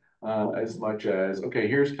right, as much as, okay,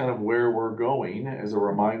 here's kind of where we're going as a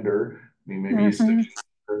reminder. I mean, maybe you stick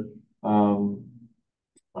on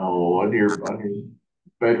your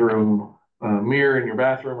bedroom mirror in your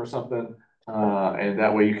bathroom or something, and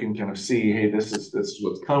that way you can kind of see, hey, this is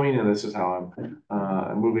what's coming, and this is how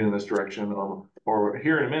I'm moving in this direction. Or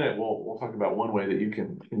here in a minute, we'll talk about one way that you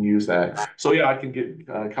can use that. So yeah, I can get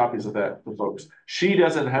copies of that for folks. She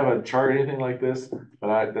doesn't have a chart or anything like this,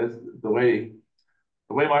 but that's the way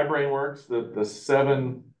my brain works. The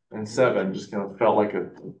 7 and 7 just kind of felt like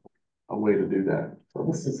a way to do that. So,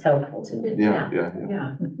 This is helpful to me. yeah.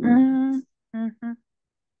 Mm-hmm.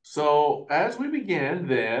 So as we begin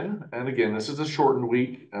then, and again, this is a shortened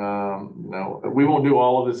week. We won't do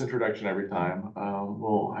all of this introduction every time.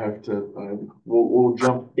 We'll have to, we'll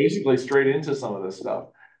jump basically straight into some of this stuff.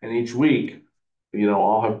 And each week,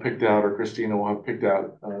 I'll have picked out, or Christina will have picked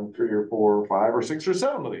out 3 or 4 or 5 or 6 or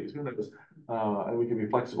 7 of these, who knows? And we can be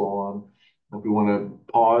flexible on, if we want to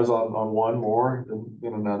pause on one more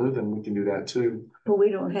than another, then we can do that too. But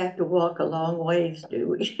we don't have to walk a long ways, do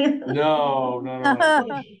we? No.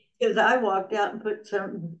 Because I walked out and put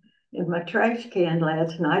something in my trash can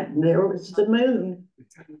last night, and there was the moon.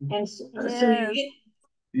 And so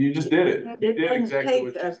you just did it. You did doesn't exactly take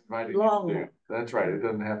what you invited long. you to do. That's right. It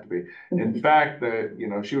doesn't have to be. In fact,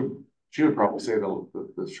 she would probably say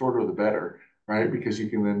the shorter the better, right? Because you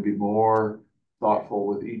can then be more thoughtful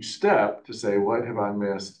with each step to say, what have I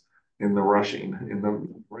missed in the rushing, in the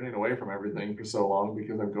running away from everything for so long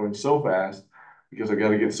because I'm going so fast because I got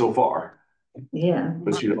to get so far. Yeah.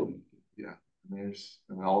 But you don't. Yeah.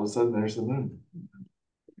 And all of a sudden there's the moon.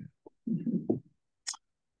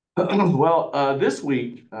 Well, this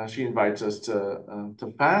week she invites us to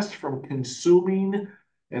fast from consuming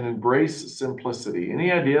and embrace simplicity.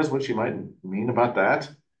 Any ideas what she might mean about that?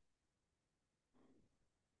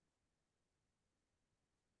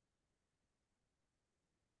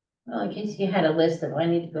 Well, in case you had a list of, I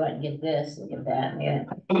need to go out and get this and get that, and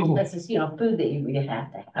this is, food that you really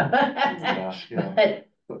have to have. Yeah. But,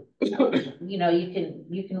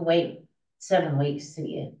 you can wait 7 weeks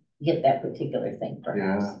to get that particular thing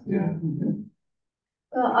perhaps. Yeah.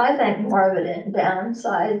 Well, I think more of it in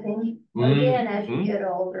downsizing. Again, as you get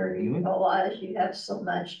older, you realize you have so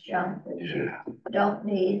much junk that you don't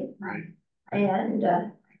need. Right. And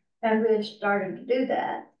we've started to do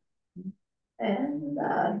that. And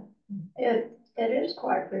it is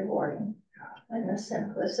quite rewarding. And the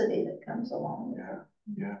simplicity that comes along with it.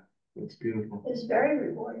 Yeah, it's beautiful. It's very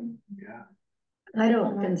rewarding. Yeah. I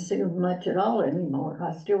don't consume much at all anymore.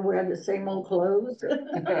 I still wear the same old clothes.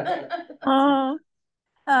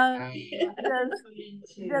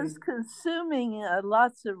 Does consuming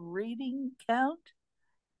lots of reading count?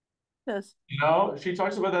 She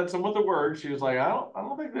talks about that some with the word. She was like, I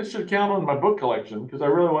don't think this should count on my book collection because I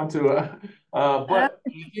really want to. But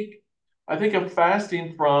I think of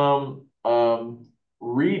fasting from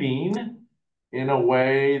reading in a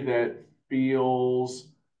way that feels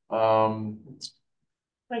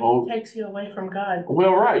it takes you away from God.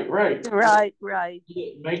 Well, right.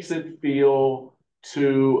 It makes it feel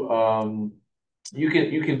to you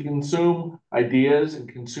can consume ideas and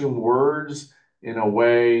consume words in a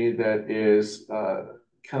way that is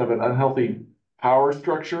kind of an unhealthy power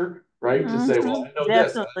structure, right? To say, well, I know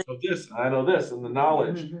this, I know this, and the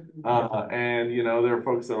knowledge. And there are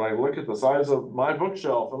folks that are like, look at the size of my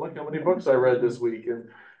bookshelf and look how many books I read this week.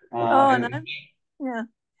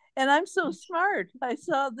 And I'm so smart. I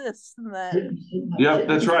saw this and that. Yeah,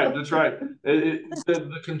 that's right.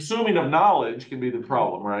 The consuming of knowledge can be the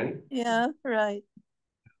problem, right? Yeah, right.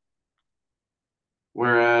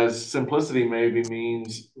 Whereas simplicity maybe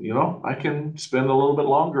means, I can spend a little bit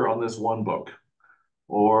longer on this one book,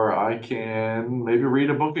 or I can maybe read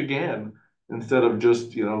a book again instead of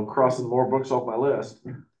just, crossing more books off my list,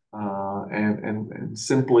 and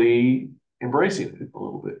simply embracing it a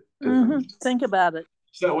little bit different. Think about it.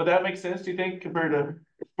 So would that make sense, do you think, compared to,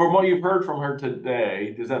 from what you've heard from her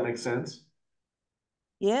today, does that make sense?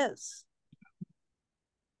 Yes.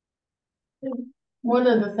 One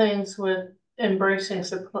of the things with embracing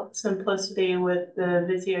simplicity with the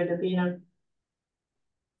Visio Divina,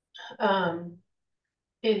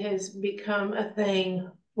 it has become a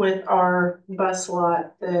thing with our bus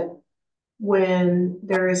lot that when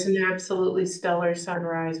there is an absolutely stellar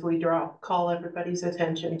sunrise, we call everybody's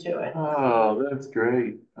attention to it. Oh, that's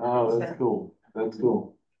great. Oh, that's cool. That's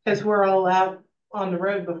cool. Because we're all out on the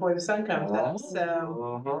road before the sun comes up,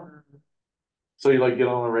 so. So you like get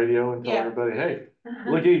on the radio and tell everybody, hey,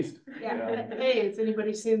 look east. Yeah. Hey, has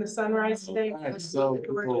anybody seen the sunrise today? That's so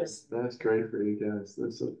cool. That's great for you guys.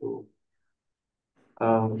 That's so cool.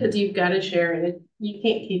 Because you've got to share it. You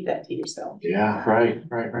can't keep that to yourself. Yeah, right.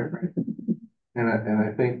 And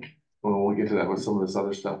I think, well, we'll get to that with some of this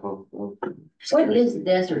other stuff of What is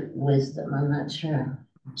desert wisdom? I'm not sure.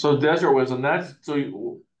 So desert wisdom,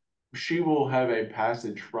 she will have a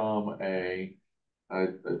passage from a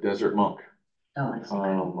desert monk. Oh, I see. A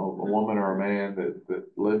woman or a man that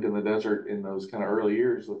lived in the desert in those kind of early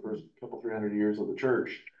years, the first couple 300 years of the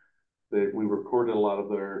church, that we recorded a lot of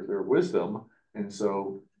their wisdom, and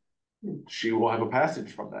so she will have a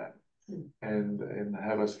passage from that, and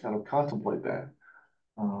have us kind of contemplate that.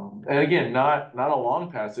 And again, not a long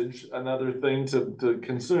passage, another thing to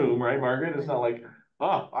consume, right, Margaret? It's not like,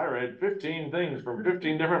 I read 15 things from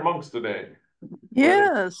 15 different monks today.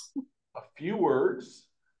 Yes. A few words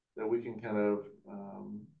that we can kind of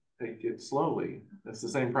take it slowly. It's the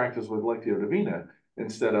same practice with Lectio Divina.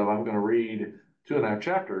 Instead of, I'm going to read 2.5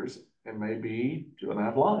 chapters, and maybe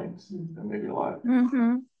 2.5 lines, and maybe a lot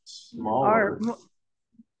smaller.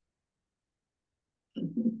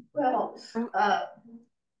 Well, a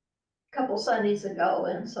couple Sundays ago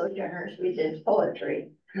in Sojourners, we did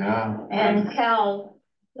poetry. Yeah. And Cal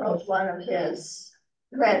read one of his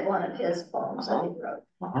poems that he wrote.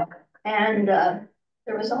 And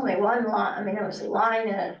there was only one line, there was a line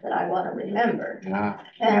in it that I want to remember. Yeah.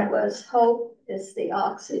 And it was, hope is the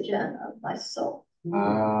oxygen of my soul. Oh,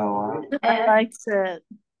 wow. I like that.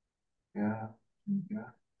 Yeah.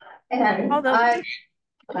 And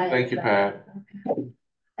thank you, Pat.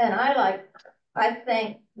 And I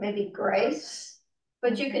think maybe grace,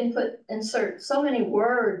 but you can insert so many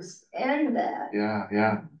words in that.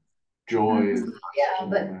 Yeah. Joy is. Yeah,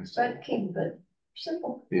 but keep it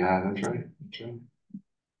simple. Yeah, that's right.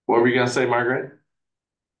 What were you gonna say, Margaret?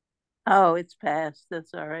 Oh, it's past.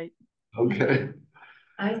 That's all right. Okay.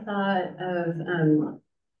 I thought of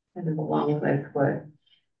kind of along with what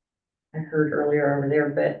I heard earlier over there,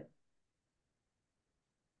 but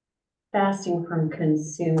fasting from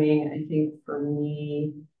consuming, I think for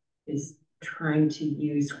me, is trying to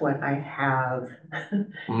use what I have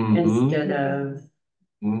instead of,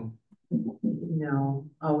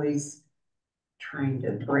 always trying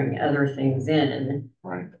to bring other things in.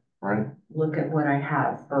 Right. Look at what I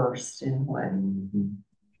have first and what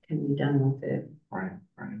can be done with it. Right.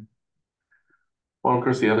 Well, of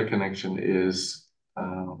course, the other connection is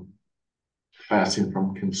fasting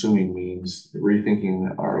from consuming means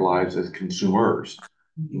rethinking our lives as consumers.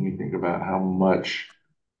 When you think about how much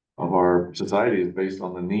of our society is based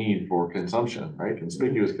on the need for consumption, right?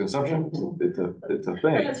 Conspicuous consumption. It's a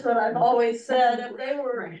thing. That's what I've always said. If they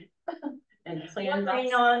were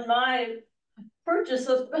working on my purchase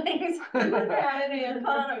of things, we wouldn't have any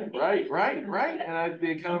economy. Right. And the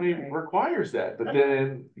economy requires that. But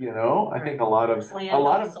then, I think a lot of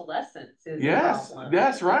obsolescence is yes,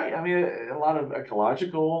 that's right. A lot of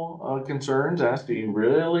ecological concerns ask, do you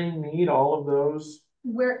really need all of those?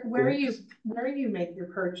 Where you make your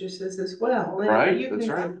purchases as well. Right, You can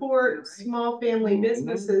right. support small family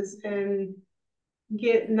businesses and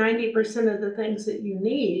get 90% of the things that you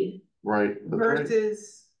need. Right.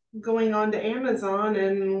 Versus going on to Amazon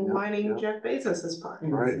and lining Jeff Bezos's pocket.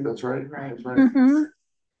 Right, that's right.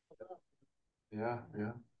 Yeah.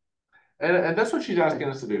 And that's what she's asking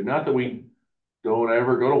us to do. Not that we don't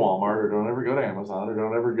ever go to Walmart or don't ever go to Amazon or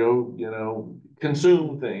don't ever go,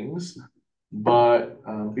 consume things, but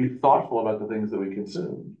be thoughtful about the things that we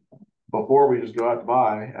consume. Before we just go out to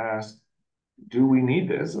buy, ask, do we need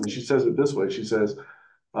this? And she says it this way. She says,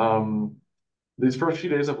 these first few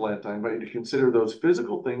days of Lent, I invite you to consider those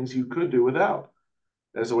physical things you could do without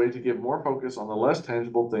as a way to give more focus on the less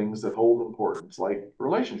tangible things that hold importance, like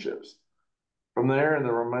relationships. From there, in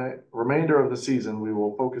the remainder of the season, we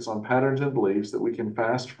will focus on patterns and beliefs that we can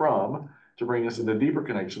fast from to bring us into deeper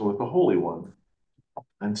connection with the Holy One.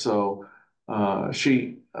 And so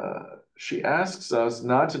she asks us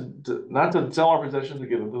not to sell our possessions to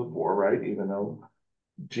give them to the poor, right? Even though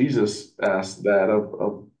Jesus asked that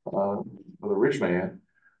of the rich man,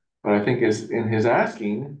 but I think in his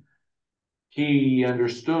asking, he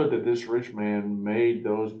understood that this rich man made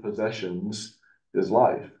those possessions his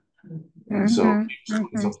life. And so he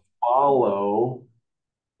was going to follow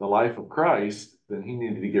the life of Christ, then he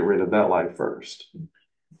needed to get rid of that life first.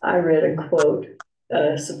 I read a quote,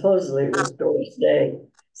 supposedly it was Doris Day,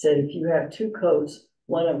 said, if you have two coats,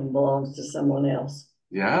 one of them belongs to someone else.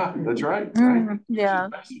 Yeah, that's right. Yeah.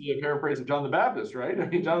 Basically a paraphrase of John the Baptist, right? I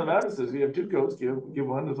mean, John the Baptist says, if you have two coats, give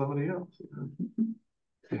one to somebody else.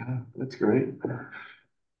 Yeah, that's great.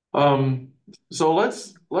 So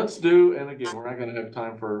let's do, and again, we're not going to have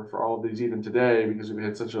time for all of these even today because we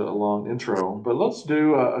had such a long intro, but let's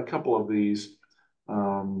do a couple of these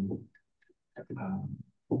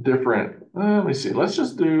different, let me see, let's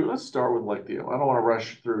start with Lectio. I don't want to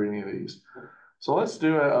rush through any of these. So let's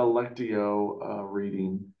do a Lectio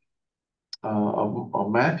reading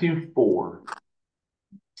of Matthew 4.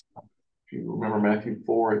 If you remember Matthew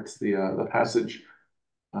 4, it's the passage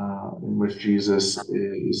in which Jesus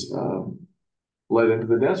is led into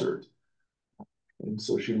the desert. And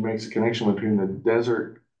so she makes a connection between the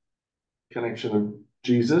desert connection of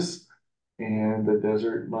Jesus and the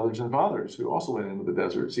desert mothers and fathers who also went into the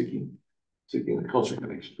desert seeking a closer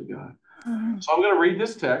connection to God. So I'm going to read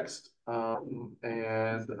this text and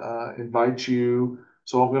invite you.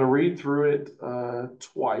 So I'm going to read through it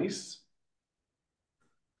twice.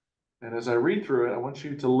 And as I read through it, I want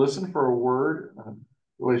you to listen for a word,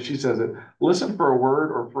 the way she says it, listen for a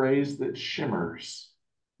word or phrase that shimmers.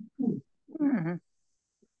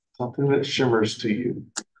 Something that shimmers to you.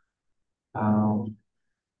 And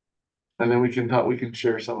then we can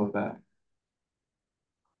share some of that.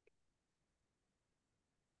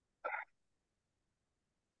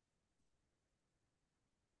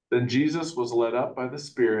 Then Jesus was led up by the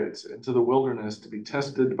Spirit into the wilderness to be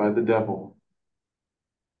tested by the devil.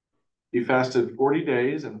 He fasted 40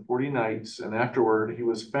 days and 40 nights, and afterward he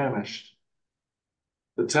was famished.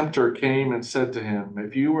 The tempter came and said to him,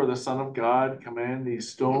 if you are the Son of God, command these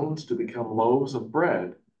stones to become loaves of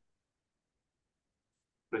bread.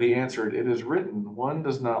 But he answered, it is written, one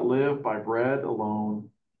does not live by bread alone,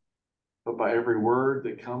 but by every word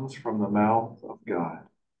that comes from the mouth of God.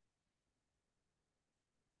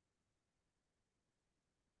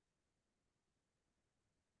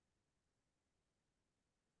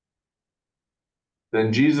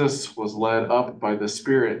 Then Jesus was led up by the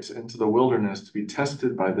Spirit into the wilderness to be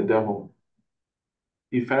tested by the devil.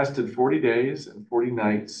 He fasted 40 days and 40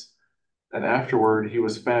 nights, and afterward he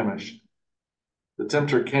was famished. The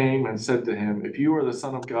tempter came and said to him, if you are the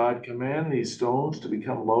Son of God, command these stones to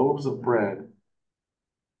become loaves of bread.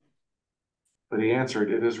 But he answered,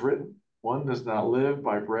 it is written, one does not live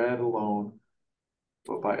by bread alone,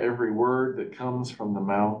 but by every word that comes from the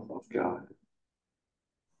mouth of God.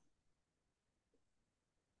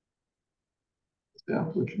 Yeah,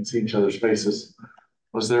 we can see each other's faces.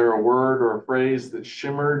 Was there a word or a phrase that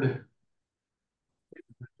shimmered?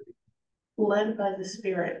 Led by the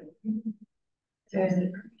Spirit.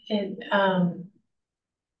 And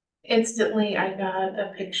instantly I got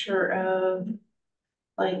a picture of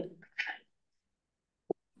like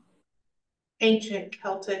ancient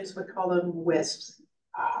Celtics would call them wisps.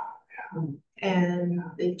 And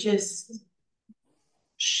they just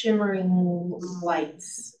shimmering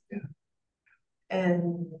lights.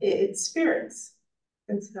 And it's spirits.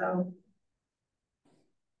 And so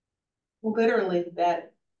literally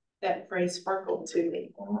that phrase sparkled to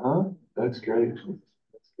me. That's great.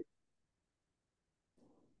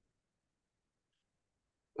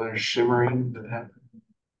 They're shimmering that happen.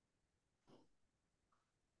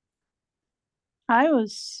 I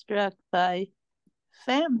was struck by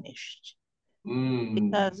famished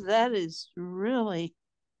because that is really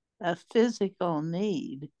a physical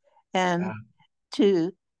need. And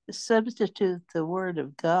to substitute the word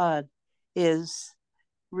of God is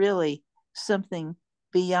really something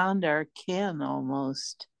beyond our ken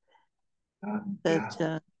almost.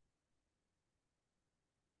 But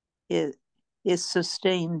it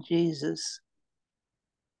sustained Jesus.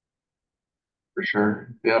 For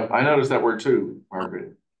sure. Yeah, I noticed that word too, Margaret.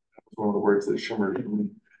 That was one of the words that shimmered to me.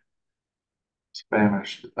 It's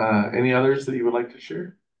famished. Any others that you would like to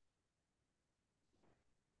share?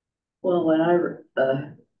 Well, when I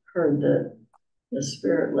heard that the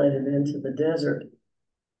Spirit led him into the desert,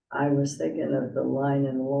 I was thinking of the line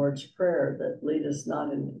in the Lord's Prayer that lead us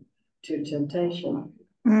not into temptation.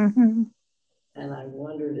 Mm-hmm. And I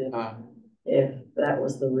wondered if that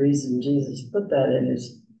was the reason Jesus put that in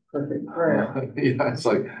his perfect prayer. Yeah, it's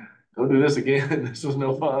like, don't do this again. This was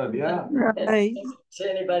no fun. Yeah. Right. To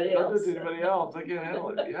anybody else. Don't do it to anybody else. I can't handle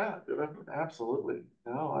it. Yeah, absolutely.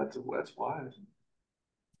 No, that's wise.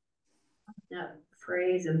 That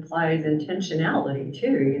phrase implies intentionality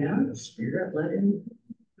too, you know, the spirit led him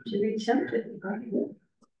to be tempted.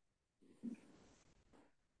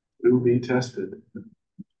 To be tested.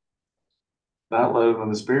 Not led in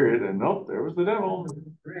the spirit, and nope, there was the devil.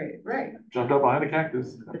 Right. Jumped up behind a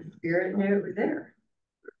cactus. The spirit knew it was there.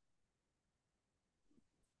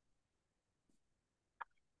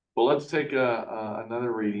 Well, let's take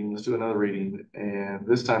another reading. Let's do another reading. And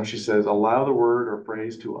this time she says, allow the word or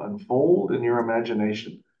phrase to unfold in your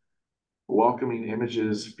imagination, welcoming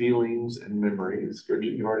images, feelings, and memories.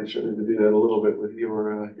 Bridget, you already started to do that a little bit with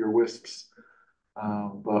your wisps.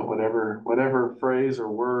 But whatever phrase or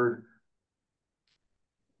word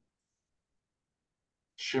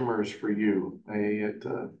shimmers for you, may it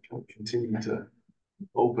continue to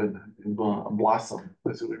open and blossom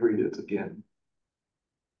as we read it again.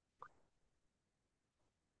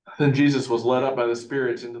 Then Jesus was led up by the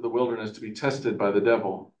Spirit into the wilderness to be tested by the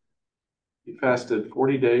devil. He fasted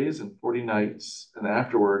 40 days and 40 nights, and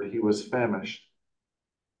afterward he was famished.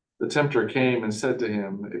 The tempter came and said to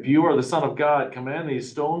him, if you are the Son of God, command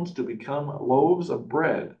these stones to become loaves of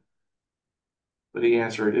bread. But he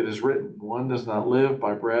answered, it is written, one does not live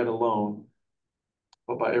by bread alone,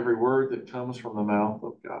 but by every word that comes from the mouth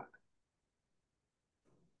of God.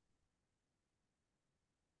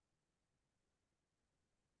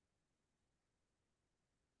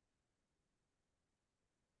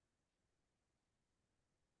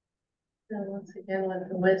 And once again, with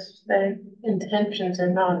the list, the intentions are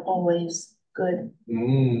not always good.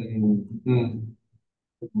 And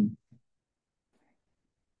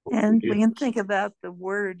we can think about the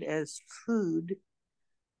word as food.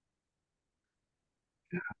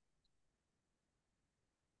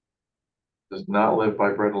 Does not live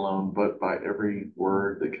by bread alone, but by every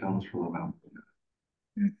word that comes from the mouth of God.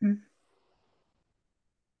 Mm-hmm.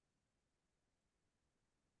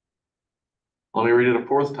 Let me read it a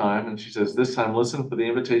fourth time. And she says, this time listen for the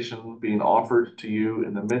invitation being offered to you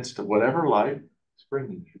in the midst of whatever life is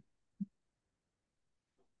bringing you.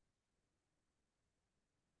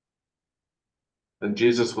 Then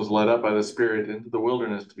Jesus was led up by the Spirit into the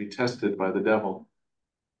wilderness to be tested by the devil.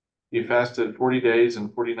 He fasted 40 days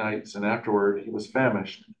and 40 nights, and afterward he was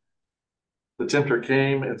famished. The tempter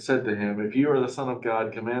came and said to him, if you are the Son of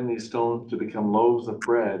God, command these stones to become loaves of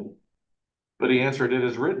bread. But he answered, it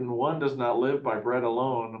is written, one does not live by bread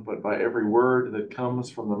alone, but by every word that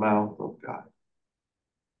comes from the mouth of God.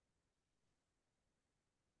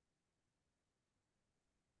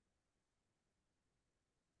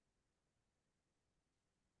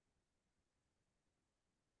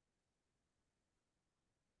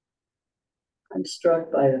 I'm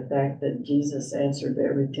struck by the fact that Jesus answered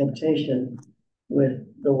every temptation with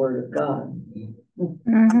the word of God.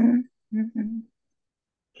 Mm-hmm. Mm-hmm.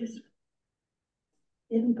 Because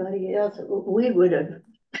anybody else, we would have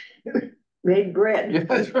made bread. Yeah,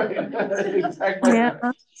 that's right. That's exactly Yeah.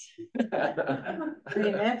 right. I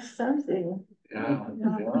mean, that's something. Yeah.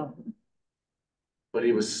 But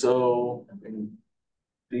he was so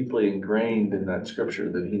deeply ingrained in that scripture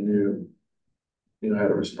that he knew how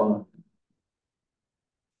to respond.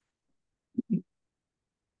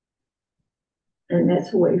 And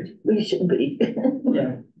that's the way we should be.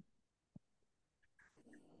 Yeah.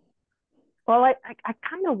 Well, I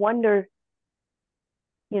kind of wonder,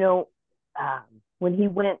 when he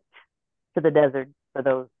went to the desert for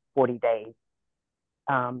those 40 days,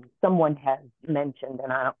 someone has mentioned,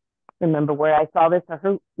 and I don't remember where I saw this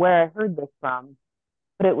or where I heard this from,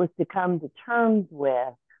 but it was to come to terms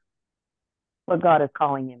with what God is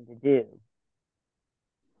calling him to do,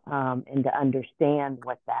 and to understand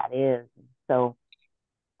what that is. So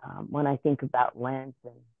when I think about Lent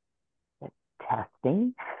and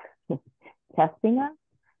testing us,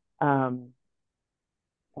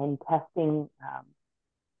 and testing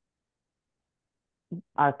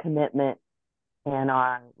our commitment and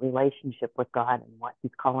our relationship with God and what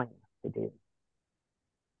he's calling us to do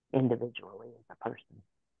individually as a person.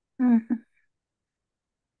 Mm-hmm.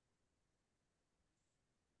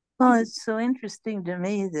 Well, it's so interesting to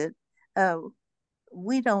me that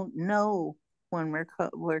we don't know when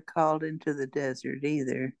we're called into the desert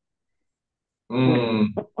either.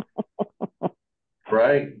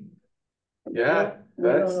 Right. Yeah. We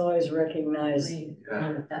don't always recognize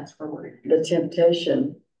That's for the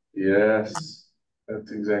temptation Yes,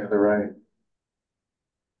 that's exactly right.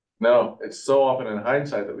 No, it's so often in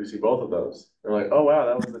hindsight that we see both of those. They're like, oh wow,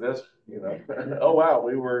 that was the desert, you know. Oh wow,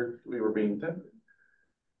 we were being tempted.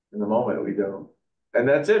 In the moment, we don't. And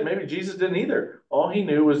that's it. Maybe Jesus didn't either. All he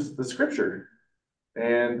knew was the scripture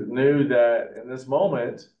and knew that in this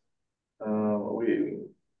moment,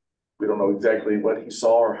 we don't know exactly what he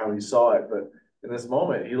saw or how he saw it, but in this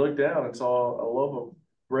moment, he looked down and saw a loaf of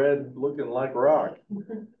bread looking like rock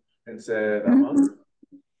and said, I'm hungry,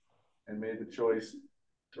 and made the choice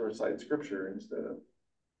to recite scripture instead of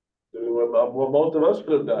doing what most of us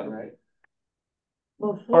could have done, right?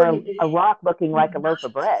 Well, Or a rock looking like a loaf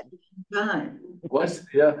of bread. What's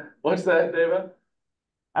that, David?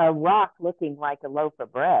 A rock looking like a loaf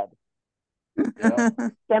of bread. Yeah.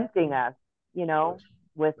 Tempting us, you know,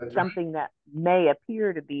 with That's something that may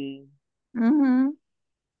appear to be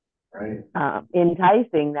right.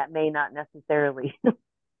 Enticing, that may not necessarily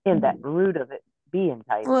in that root of it be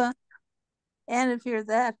enticing. Well, and if you're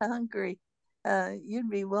that hungry, you'd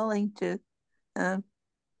be willing to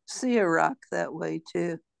see a rock that way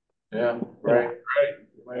too. Yeah, right,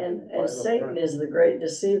 right. And Satan is the great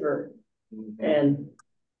deceiver. And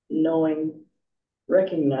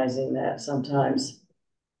recognizing that sometimes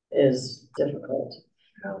is difficult.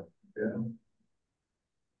 Yeah, yeah.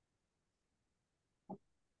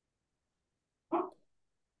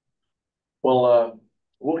 Well,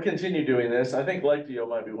 we'll continue doing this. I think Lectio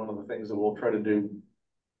might be one of the things that we'll try to do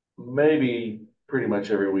maybe pretty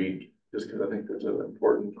much every week, just because I think there's an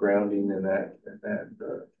important grounding in that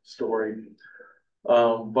story.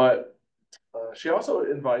 But she also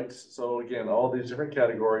invites, so again, all these different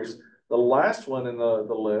categories. The last one in the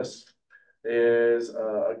list is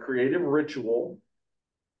a creative ritual.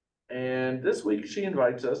 And this week she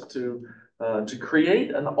invites us to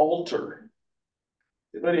create an altar.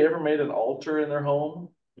 Anybody ever made an altar in their home?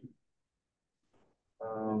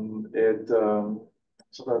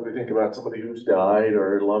 Sometimes we think about somebody who's died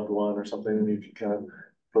or a loved one or something, and you can kind of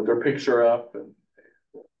put their picture up and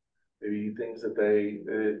maybe things that they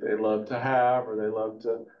love to have or they love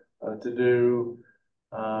to do.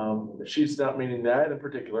 She's not meaning that in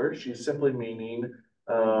particular. She's simply meaning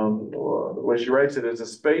the way she writes it is a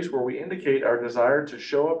space where we indicate our desire to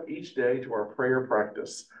show up each day to our prayer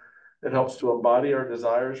practice. It helps to embody our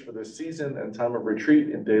desires for this season and time of retreat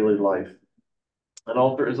in daily life. An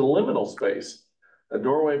altar is a liminal space, a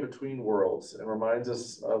doorway between worlds, and reminds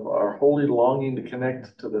us of our holy longing to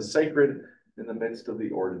connect to the sacred in the midst of the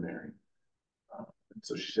ordinary. And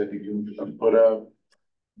so she said you can put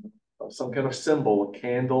some kind of symbol, a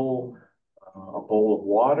candle, a bowl of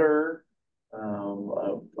water.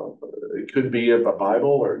 It could be a Bible,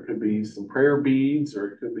 or it could be some prayer beads, or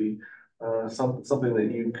it could be something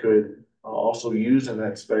that you could also use in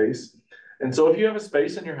that space. And so if you have a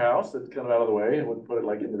space in your house that's kind of out of the way, I wouldn't put it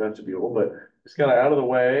like in the vestibule, but it's kind of out of the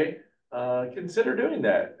way, consider doing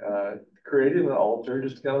that. Creating an altar,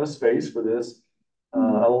 just kind of a space for this, a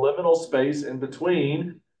liminal space in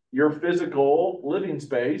between your physical living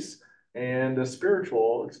space and the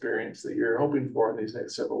spiritual experience that you're hoping for in these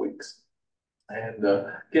next several weeks. And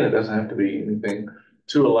again, it doesn't have to be anything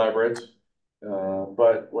too elaborate,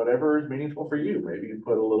 but whatever is meaningful for you. Maybe you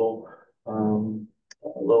put a little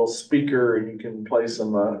speaker and you can play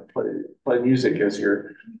some play music as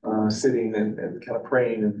you're sitting and kind of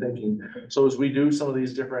praying and thinking. So as we do some of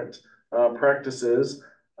these different practices,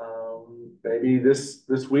 maybe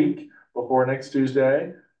this week before next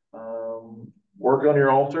Tuesday, work on your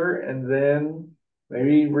altar and then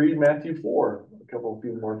maybe read Matthew 4 a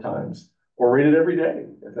few more times, or read it every day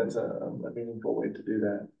if that's a meaningful way to do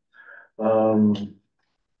that.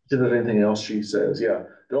 If there's anything else she says, yeah,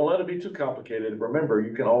 don't let it be too complicated. Remember,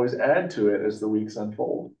 you can always add to it as the weeks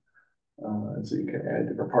unfold. And so you can add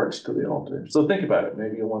different parts to the altar. So think about it.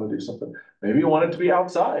 Maybe you want to do something. Maybe you want it to be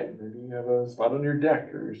outside. Maybe you have a spot on your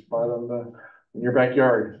deck or your spot in your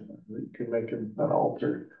backyard. You can make an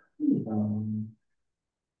altar.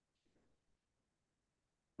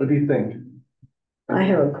 What do you think? I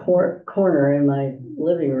have a corner in my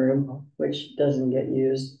living room, which doesn't get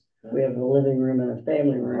used. We have a living room and a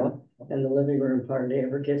family room, and the living room hardly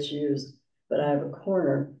ever gets used. But I have a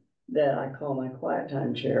corner that I call my quiet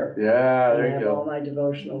time chair. Yeah, there and you I have go. all my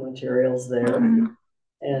devotional materials there.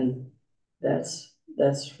 And that's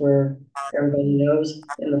where everybody knows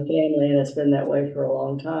in the family, and it's been that way for a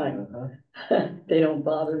long time. They don't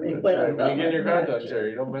bother me. That's right. When you get in your contact chair,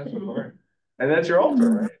 you don't mess with them. And that's your altar,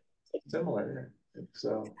 right? Similar.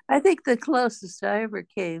 So I think the closest I ever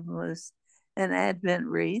came was an Advent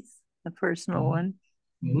wreath, a personal one.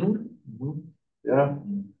 Yeah,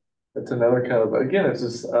 that's another kind of, again, it's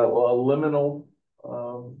just a liminal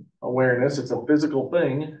awareness. It's a physical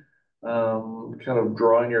thing, kind of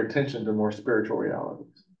drawing your attention to more spiritual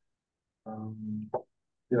realities.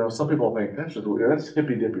 You know, some people think that's just weird. That's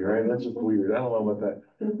hippy dippy, right? That's just weird. I don't know about that.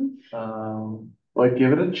 But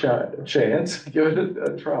give it a chance, give it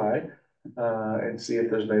a try, and see if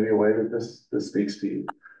there's maybe a way that this speaks to you.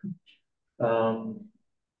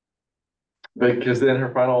 Because then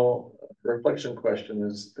her final reflection question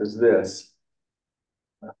is this.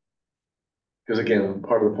 Because again,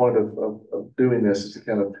 part of the point of doing this is to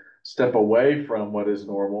kind of step away from what is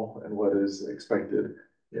normal and what is expected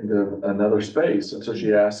into another space. And so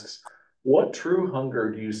she asks, what true hunger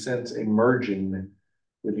do you sense emerging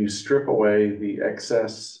when you strip away the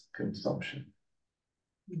excess consumption?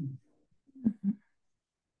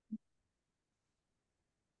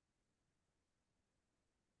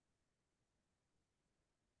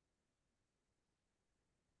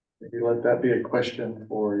 Maybe let that be a question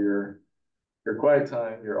for your quiet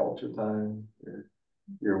time, your altar time,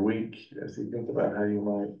 your week, as you think about how you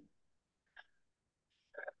might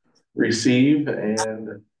receive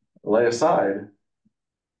and lay aside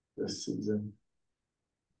this season.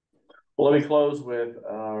 Well, let me close with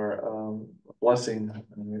our blessing.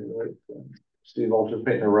 Steve Valters,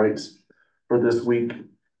 Paintner, writes for this week.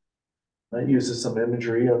 It uses some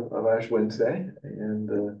imagery of Ash Wednesday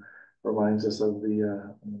and reminds us of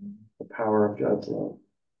the power of God's love.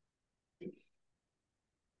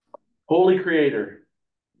 Holy Creator,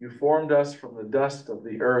 you formed us from the dust of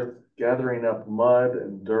the earth, gathering up mud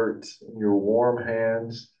and dirt in your warm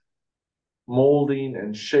hands, molding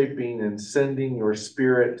and shaping and sending your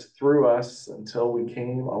spirit through us until we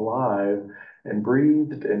came alive and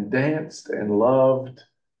breathed and danced and loved.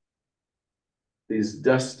 These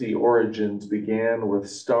dusty origins began with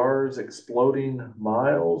stars exploding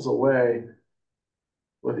miles away,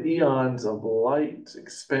 with eons of light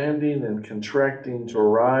expanding and contracting to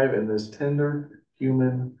arrive in this tender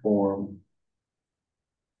human form.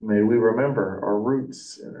 May we remember our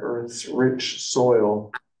roots in earth's rich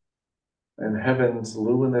soil and heaven's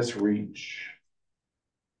luminous reach.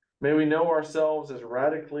 May we know ourselves as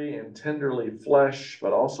radically and tenderly flesh,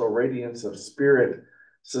 but also radiance of spirit,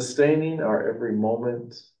 sustaining our every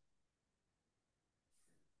moment.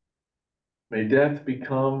 May death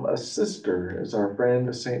become a sister, as our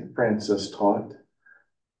friend St. Francis taught,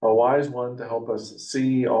 a wise one to help us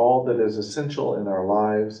see all that is essential in our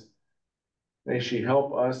lives. May she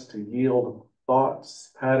help us to yield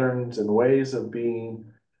thoughts, patterns, and ways of being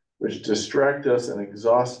which distract us and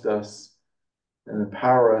exhaust us and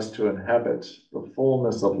empower us to inhabit the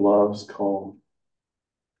fullness of love's call.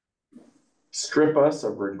 Strip us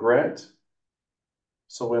of regret,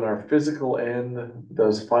 so when our physical end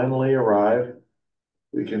does finally arrive,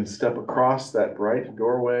 we can step across that bright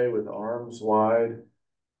doorway with arms wide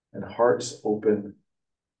and hearts open,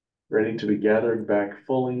 ready to be gathered back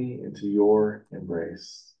fully into your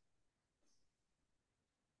embrace.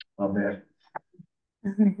 Amen.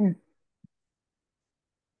 Amen.